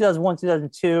 2001,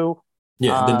 2002.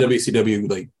 Yeah. Then WCW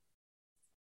like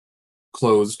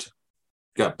closed,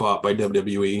 got bought by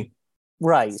WWE.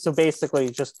 Right. So basically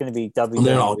it's just going to be WWE. And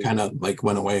then it all kind of like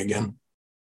went away again.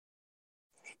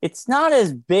 It's not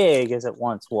as big as it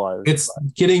once was. It's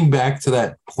getting back to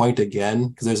that point again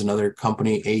because there's another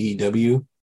company, AEW,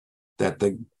 that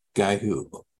the guy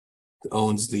who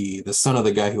owns the son of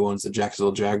the guy who owns the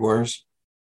Jacksonville Jaguars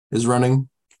is running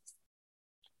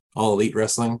All Elite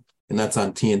Wrestling, and that's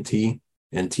on TNT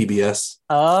and TBS.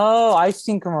 Oh, I've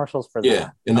seen commercials for that. Yeah,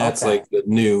 and that's like the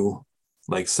new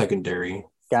like secondary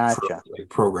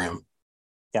program.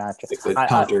 Gotcha. Like the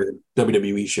counter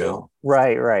WWE show.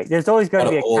 Right. There's always got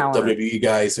to be a old counter. WWE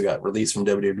guys who got released from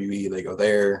WWE, they go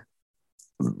there.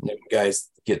 Guys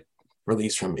get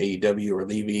released from AEW or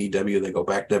leave AEW, they go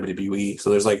back to WWE. So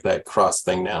there's like that cross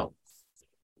thing now.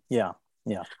 Yeah.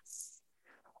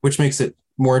 Which makes it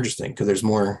more interesting because there's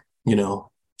more,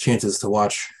 chances to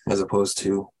watch as opposed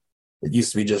to it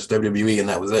used to be just WWE and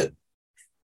that was it.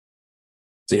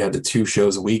 So you had the 2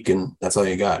 shows a week and that's all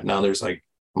you got. Now there's like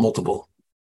multiple.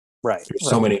 Right. There's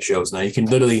so many shows now. You can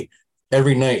literally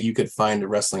every night you could find a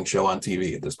wrestling show on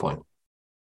TV at this point.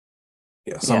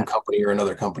 Yeah, some company or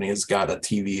another company has got a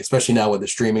TV, especially now with the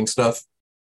streaming stuff.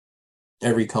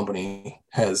 Every company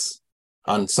has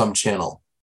on some channel.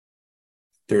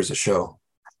 There's a show.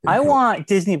 I want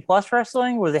Disney Plus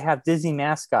wrestling where they have Disney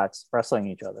mascots wrestling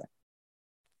each other.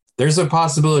 There's a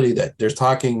possibility that there's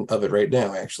talking of it right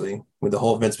now, actually, with the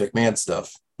whole Vince McMahon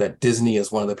stuff, that Disney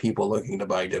is one of the people looking to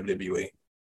buy WWE.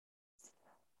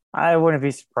 I wouldn't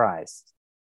be surprised.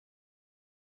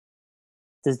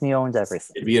 Disney owns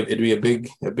everything. It'd be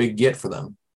a big get for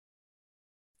them.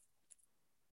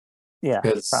 Yeah,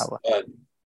 probably.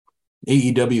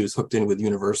 AEW is hooked in with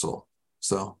Universal,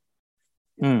 so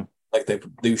like they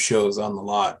do shows on the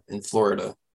lot in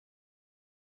Florida.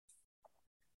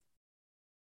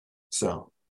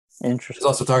 So There's Interesting.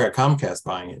 also talk about Comcast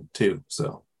buying it too.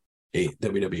 So,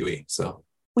 WWE. So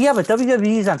Well, yeah, but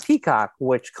WWE is on Peacock,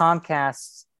 which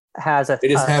Comcast has they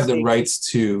just a have the stake.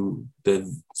 rights to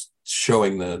the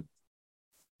showing the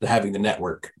having the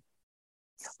network.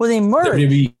 Well, they merged.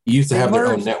 WWE used to They have their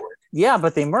own merged. network. Yeah,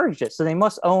 but they merged it, so they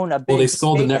must own a big. Well, they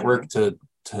sold the stake in network it.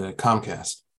 to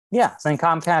Comcast. Yeah, so then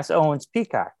Comcast owns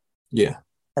Peacock. Yeah.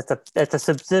 That's a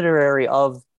subsidiary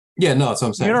of Yeah, no, that's what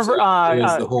I'm saying. So it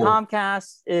was the whole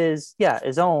Comcast is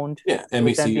owned with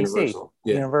NBC NBC Universal.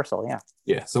 Universal. Yeah.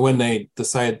 Yeah. So when they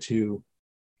decided to,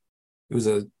 it was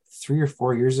 3 or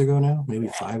 4 years ago now, maybe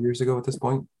 5 years ago at this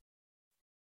point.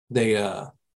 They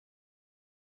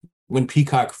when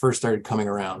Peacock first started coming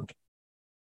around,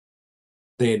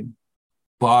 they had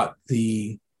bought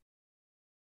the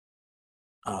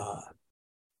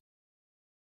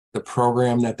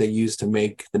program that they used to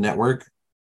make the network,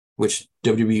 which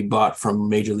WWE bought from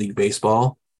Major League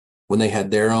Baseball when they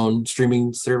had their own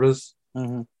streaming service.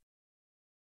 Mm-hmm.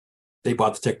 They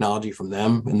bought the technology from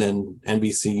them, and then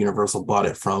NBC Universal bought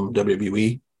it from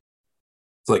WWE.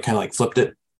 So they kind of like flipped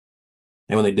it.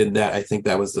 And when they did that, I think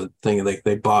that was the thing. Like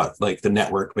they bought like the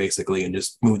network basically and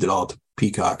just moved it all to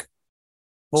Peacock.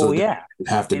 Well, So yeah, they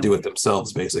have to do it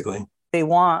themselves basically. they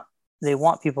want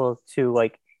people to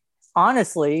like.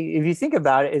 Honestly, if you think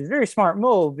about it, it's a very smart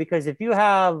move because if you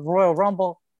have Royal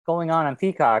Rumble going on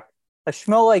Peacock, a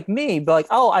schmo like me, be like,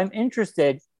 oh, I'm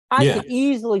interested. I could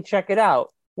easily check it out.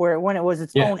 Where when it was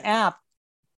its own app,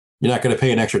 you're not going to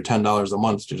pay an extra $10 a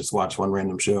month to just watch one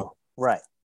random show. Right.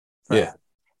 Yeah.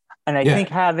 And I think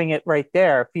having it right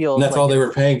there feels. And that's all they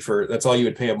were paying for. That's all you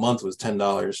would pay a month was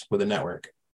 $10 with a network.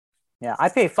 Yeah, I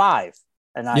pay $5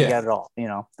 and I get it all. You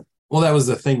know. Well, that was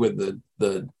the thing with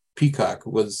the Peacock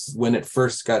was when it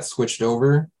first got switched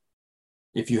over.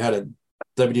 If you had a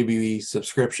WWE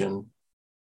subscription,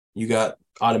 you got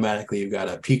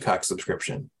a Peacock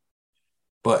subscription.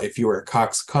 But if you were a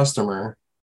Cox customer,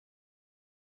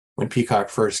 when Peacock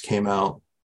first came out,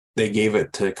 they gave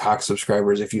it to Cox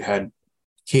subscribers. If you had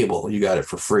cable, you got it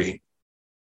for free.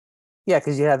 Yeah,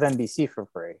 because you have NBC for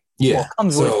free. Yeah, well, it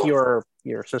comes with your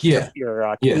subscription,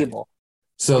 your cable.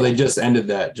 So they just ended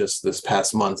that just this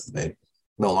past month. They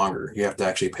no longer, you have to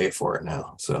actually pay for it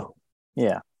now. So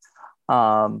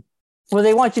well,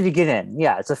 they want you to get in.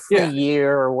 Yeah, it's a free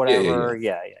year or whatever.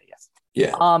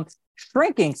 Yeah.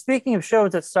 Shrinking. Speaking of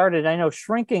shows that started, I know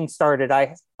Shrinking started.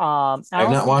 I've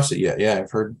not watched it yet. Yeah, I've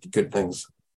heard good things.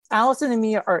 Allison and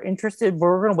me are interested, but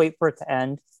we're gonna wait for it to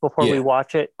end before we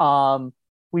watch it.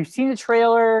 We've seen the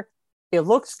trailer. It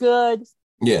looks good.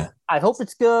 Yeah. I hope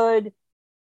it's good.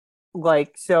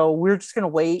 Like, so we're just gonna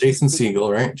wait. Jason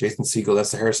Segel, right? Jason Segel.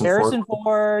 That's the Harrison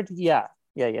Ford. Yeah.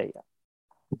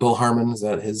 Bill Harmon, is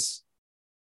that his?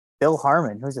 Bill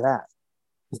Harmon. Who's that?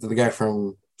 Is that the guy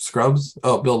from Scrubs?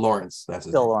 Oh, Bill Lawrence. That's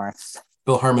his Bill name. Lawrence.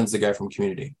 Bill Harmon's the guy from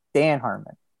Community. Dan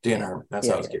Harmon. That's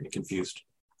how I was getting confused.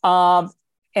 And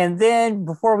then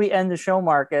before we end the show,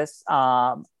 Marcus,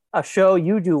 a show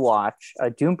you do watch,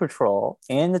 Doom Patrol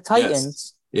and the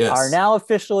Titans are now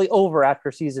officially over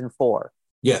after season 4.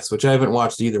 Yes, which I haven't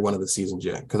watched either one of the seasons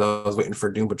yet because I was waiting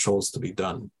for Doom Patrols to be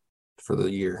done for the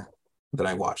year that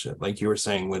I watch it. Like you were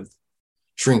saying with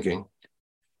Shrinking.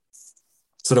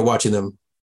 Instead of watching them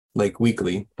like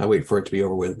weekly, I wait for it to be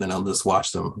over with, then I'll just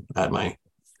watch them at my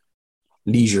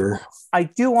leisure. I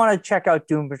do want to check out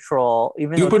Doom Patrol.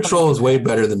 Doom Patrol is way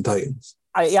better than Titans.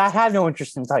 I have no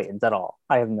interest in Titans at all.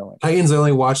 I have no interest. Titans, I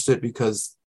only watched it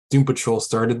because Doom Patrol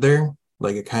started there.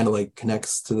 Like it kind of like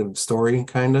connects to the story,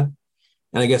 kind of.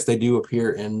 And I guess they do appear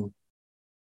in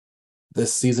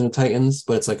this season of Titans,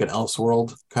 but it's like an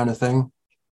Elseworld kind of thing.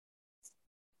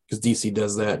 Because DC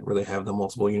does that where they have the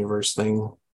multiple universe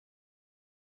thing.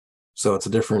 So it's a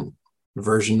different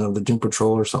version of the Doom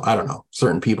Patrol or something. I don't know.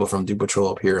 Certain people from Doom Patrol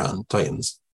appear on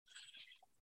Titans.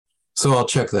 So I'll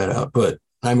check that out. But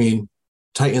I mean,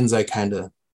 Titans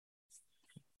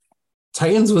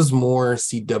was more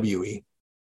CW-y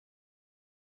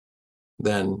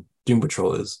than Doom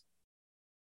Patrol is.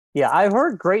 Yeah, I've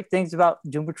heard great things about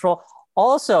Doom Patrol.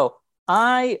 Also,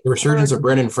 the resurgence of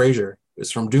Brendan Fraser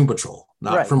is from Doom Patrol,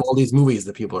 not from all these movies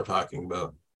that people are talking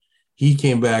about. He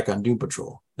came back on Doom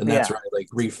Patrol, and that's where I like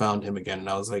refound him again. And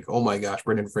I was like, oh my gosh,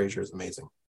 Brendan Fraser is amazing.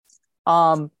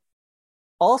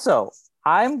 Also,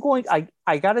 I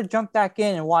got to jump back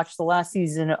in and watch the last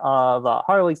season of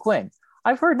Harley Quinn.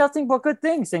 I've heard nothing but good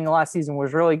things, saying the last season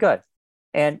was really good.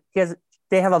 And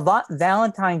they have a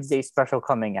Valentine's Day special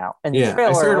coming out. And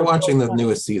I started watching the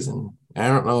newest season. I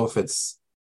don't know if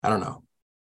I don't know.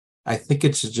 I think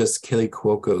it's just Kelly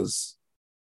Cuoco's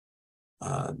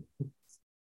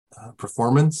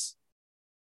performance.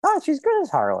 Oh, she's good as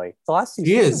Harley. The last two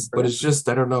She seasons is, were but good. it's just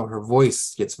I don't know. Her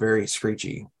voice gets very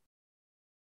screechy,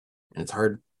 and it's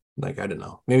hard. Like I don't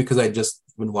know. Maybe because I just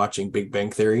been watching Big Bang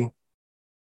Theory,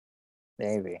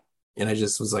 Maybe. and I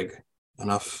just was like,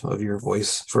 enough of your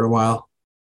voice for a while.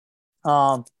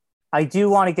 Um, I do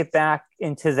want to get back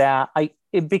into that.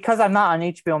 Because I'm not on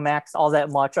HBO Max all that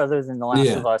much, other than The Last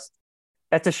Yeah, of Us.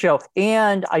 That's a show,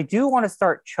 and I do want to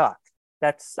start Chuck.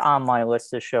 That's on my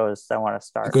list of shows I want to a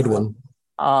start. good one.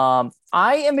 I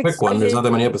am Quick one. There's excited. not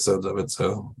that many episodes of it,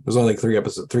 so there's only like 3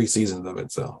 episodes, 3 seasons of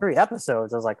it. So, 3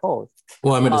 episodes. I was like, oh,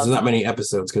 well, I mean, there's um, not many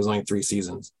episodes because only 3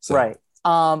 seasons. So, right.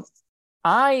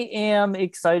 I am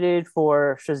excited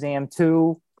for Shazam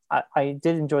 2. I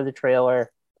did enjoy the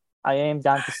trailer. I am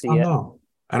down to I see don't it. know.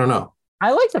 I don't know.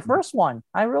 I like the first one.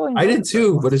 I really I enjoyed did the first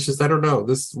too, one. but it's just I don't know.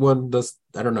 This one does.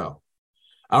 I don't know.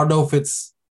 I don't know if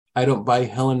it's. I don't buy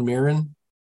Helen Mirren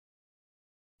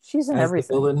She's in as the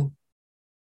everything. villain.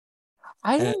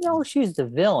 I And didn't know she was the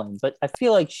villain, but I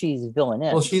feel like she's well,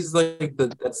 villainess. she's like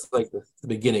that's like the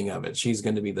beginning of it. She's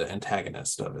going to be the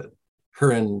antagonist of it. Her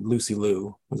and Lucy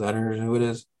Liu. Was that her? Who it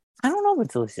is? I don't know if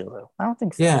it's Lucy Liu. I don't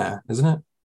think so. Yeah, isn't it?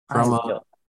 I From don't,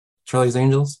 Charlie's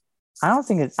Angels. I don't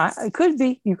think it's. It could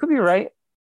be. You could be right.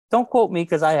 Don't quote me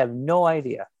because I have no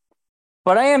idea.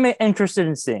 But I am interested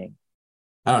in seeing.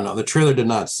 I don't know. The trailer did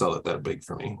not sell it that big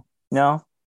for me. No.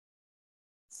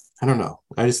 I don't know.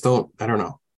 I just don't. I don't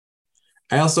know.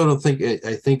 I also don't think.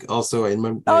 I think also I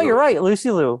remember. Oh, you're right, Lucy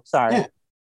Liu. Sorry. Yeah,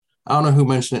 I don't know who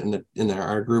mentioned it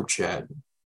our group chat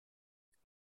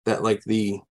that like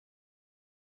the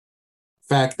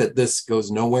fact that this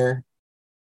goes nowhere,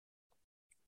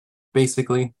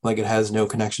 basically, like it has no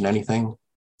connection to anything.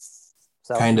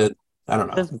 So Kind of. I don't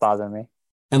it know. doesn't bother me.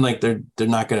 And like they're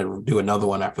not going to do another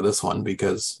one after this one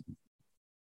because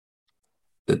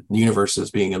the universe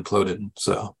is being imploded.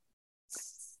 So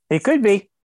It could be.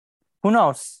 Who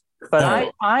knows? But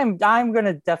I don't know. I'm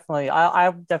gonna definitely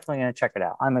I'm definitely gonna check it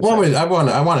out. I'm Well, excited.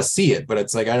 I want to see it, but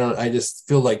it's like I don't. I just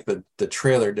feel like the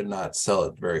trailer did not sell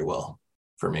it very well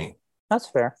for me. That's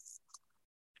fair.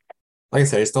 Like I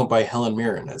said, I just don't buy Helen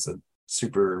Mirren as a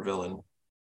super villain.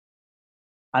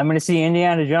 I'm gonna see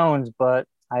Indiana Jones, but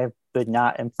I've been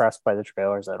not impressed by the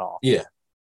trailers at all. Yeah,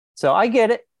 So I get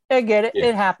it. I get it. yeah.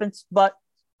 It happens, but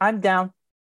I'm down.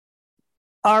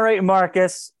 All right,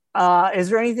 Marcus. Is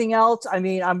there anything else? I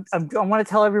mean, I want to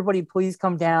tell everybody, please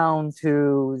come down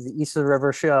to the East of the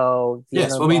River show. The end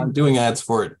Yes, of we'll the be month. doing ads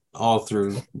for it all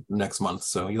through next month,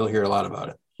 so you'll hear a lot about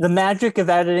it. The magic of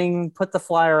editing. Put the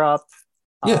flyer up.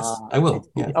 Yes, I will.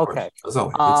 Yeah, of Okay. course. As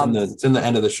always, Um, it's in the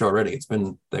end of the show already. It's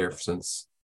been there since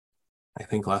I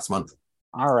think last month.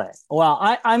 All right. Well,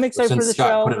 I'm excited for Since the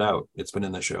Scott put show. it out, it's been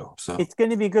in the show. So It's going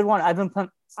to be a good one.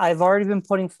 I've already been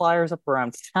putting flyers up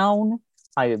around town.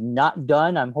 I am not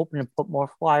done. I'm hoping to put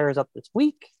more flyers up this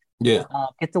week. yeah,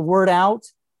 Get the word out.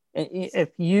 If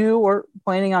you are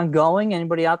planning on going,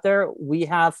 anybody out there, we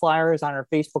have flyers on our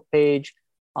Facebook page.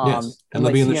 yes, You and they'll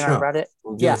might be in see the on our show. Reddit.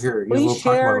 You'll Yeah, hear. please We'll talk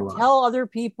about it share. a lot. Tell other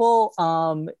people.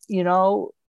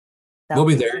 We'll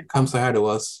be there. Come say hi to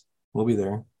us. We'll be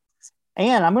there.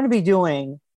 And I'm going to be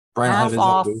doing Brian will have half his own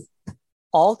off booth.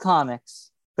 all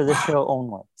comics for this Wow. show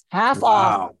only. Half off.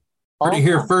 Wow. all Heard it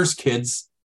here comics. first, kids.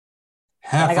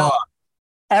 And I Half got off.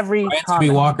 every Brian's gonna be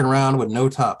comic. walking around with no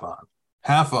top on.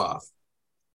 Half off.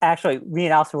 Actually, me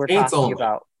and Elsa were Pants talking only.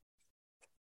 about.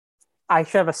 I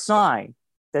should have a sign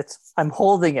I'm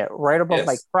holding it right above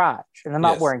my Yes. crotch, and I'm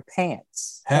not Yes. wearing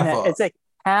pants. Half and off. it's like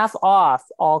half off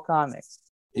all comics.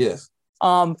 Yes.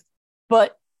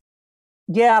 But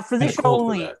yeah, for this Kinda show cold for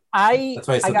only, that. I That's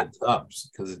why I said got the tops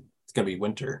because it's gonna be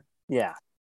winter. yeah,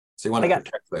 So you want I to got-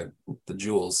 protect the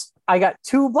jewels. I got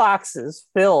 2 boxes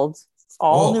filled,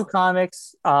 all Oh. new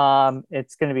comics.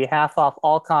 It's going to be half off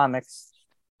all comics.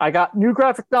 I got new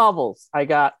graphic novels. I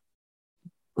got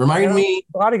Remind me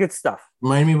a lot of good stuff.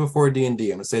 before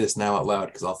D&D. I'm gonna say this now out loud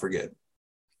because I'll forget.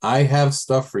 I have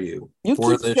stuff for you, You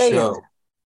for keep this saying show. that.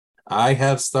 I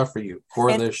have stuff for you for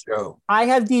And- this show. I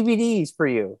have DVDs for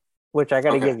you, which I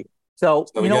got to Okay. give you. So,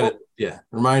 So you know, we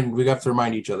have to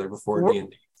remind each other before We're-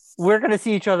 D&D. we're going to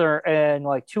see each other in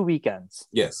like 2 weekends.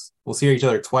 Yes. We'll see each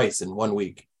other twice in 1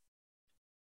 week.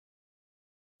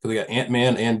 Because we got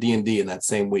Ant-Man and D&D in that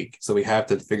same week. So we have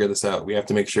to figure this out. We have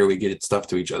to make sure we get stuff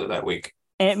to each other that week.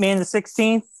 Ant-Man the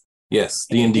 16th. Yes.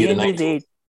 and D&D the 19th.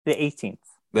 the 18th.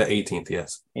 The 18th,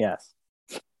 yes. Yes.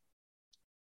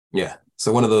 Yeah.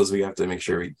 So one of those we have to make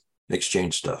sure we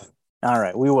exchange stuff. All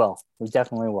right. We will. We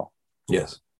definitely will.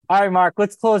 Yes. All right, Mark,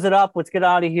 let's close it up. Let's get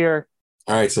out of here.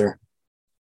 All right, sir.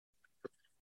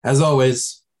 As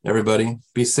always, everybody,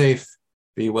 be safe,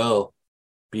 be well,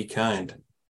 be kind.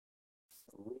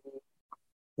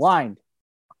 Lined.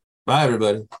 Bye,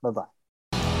 everybody. Bye-bye.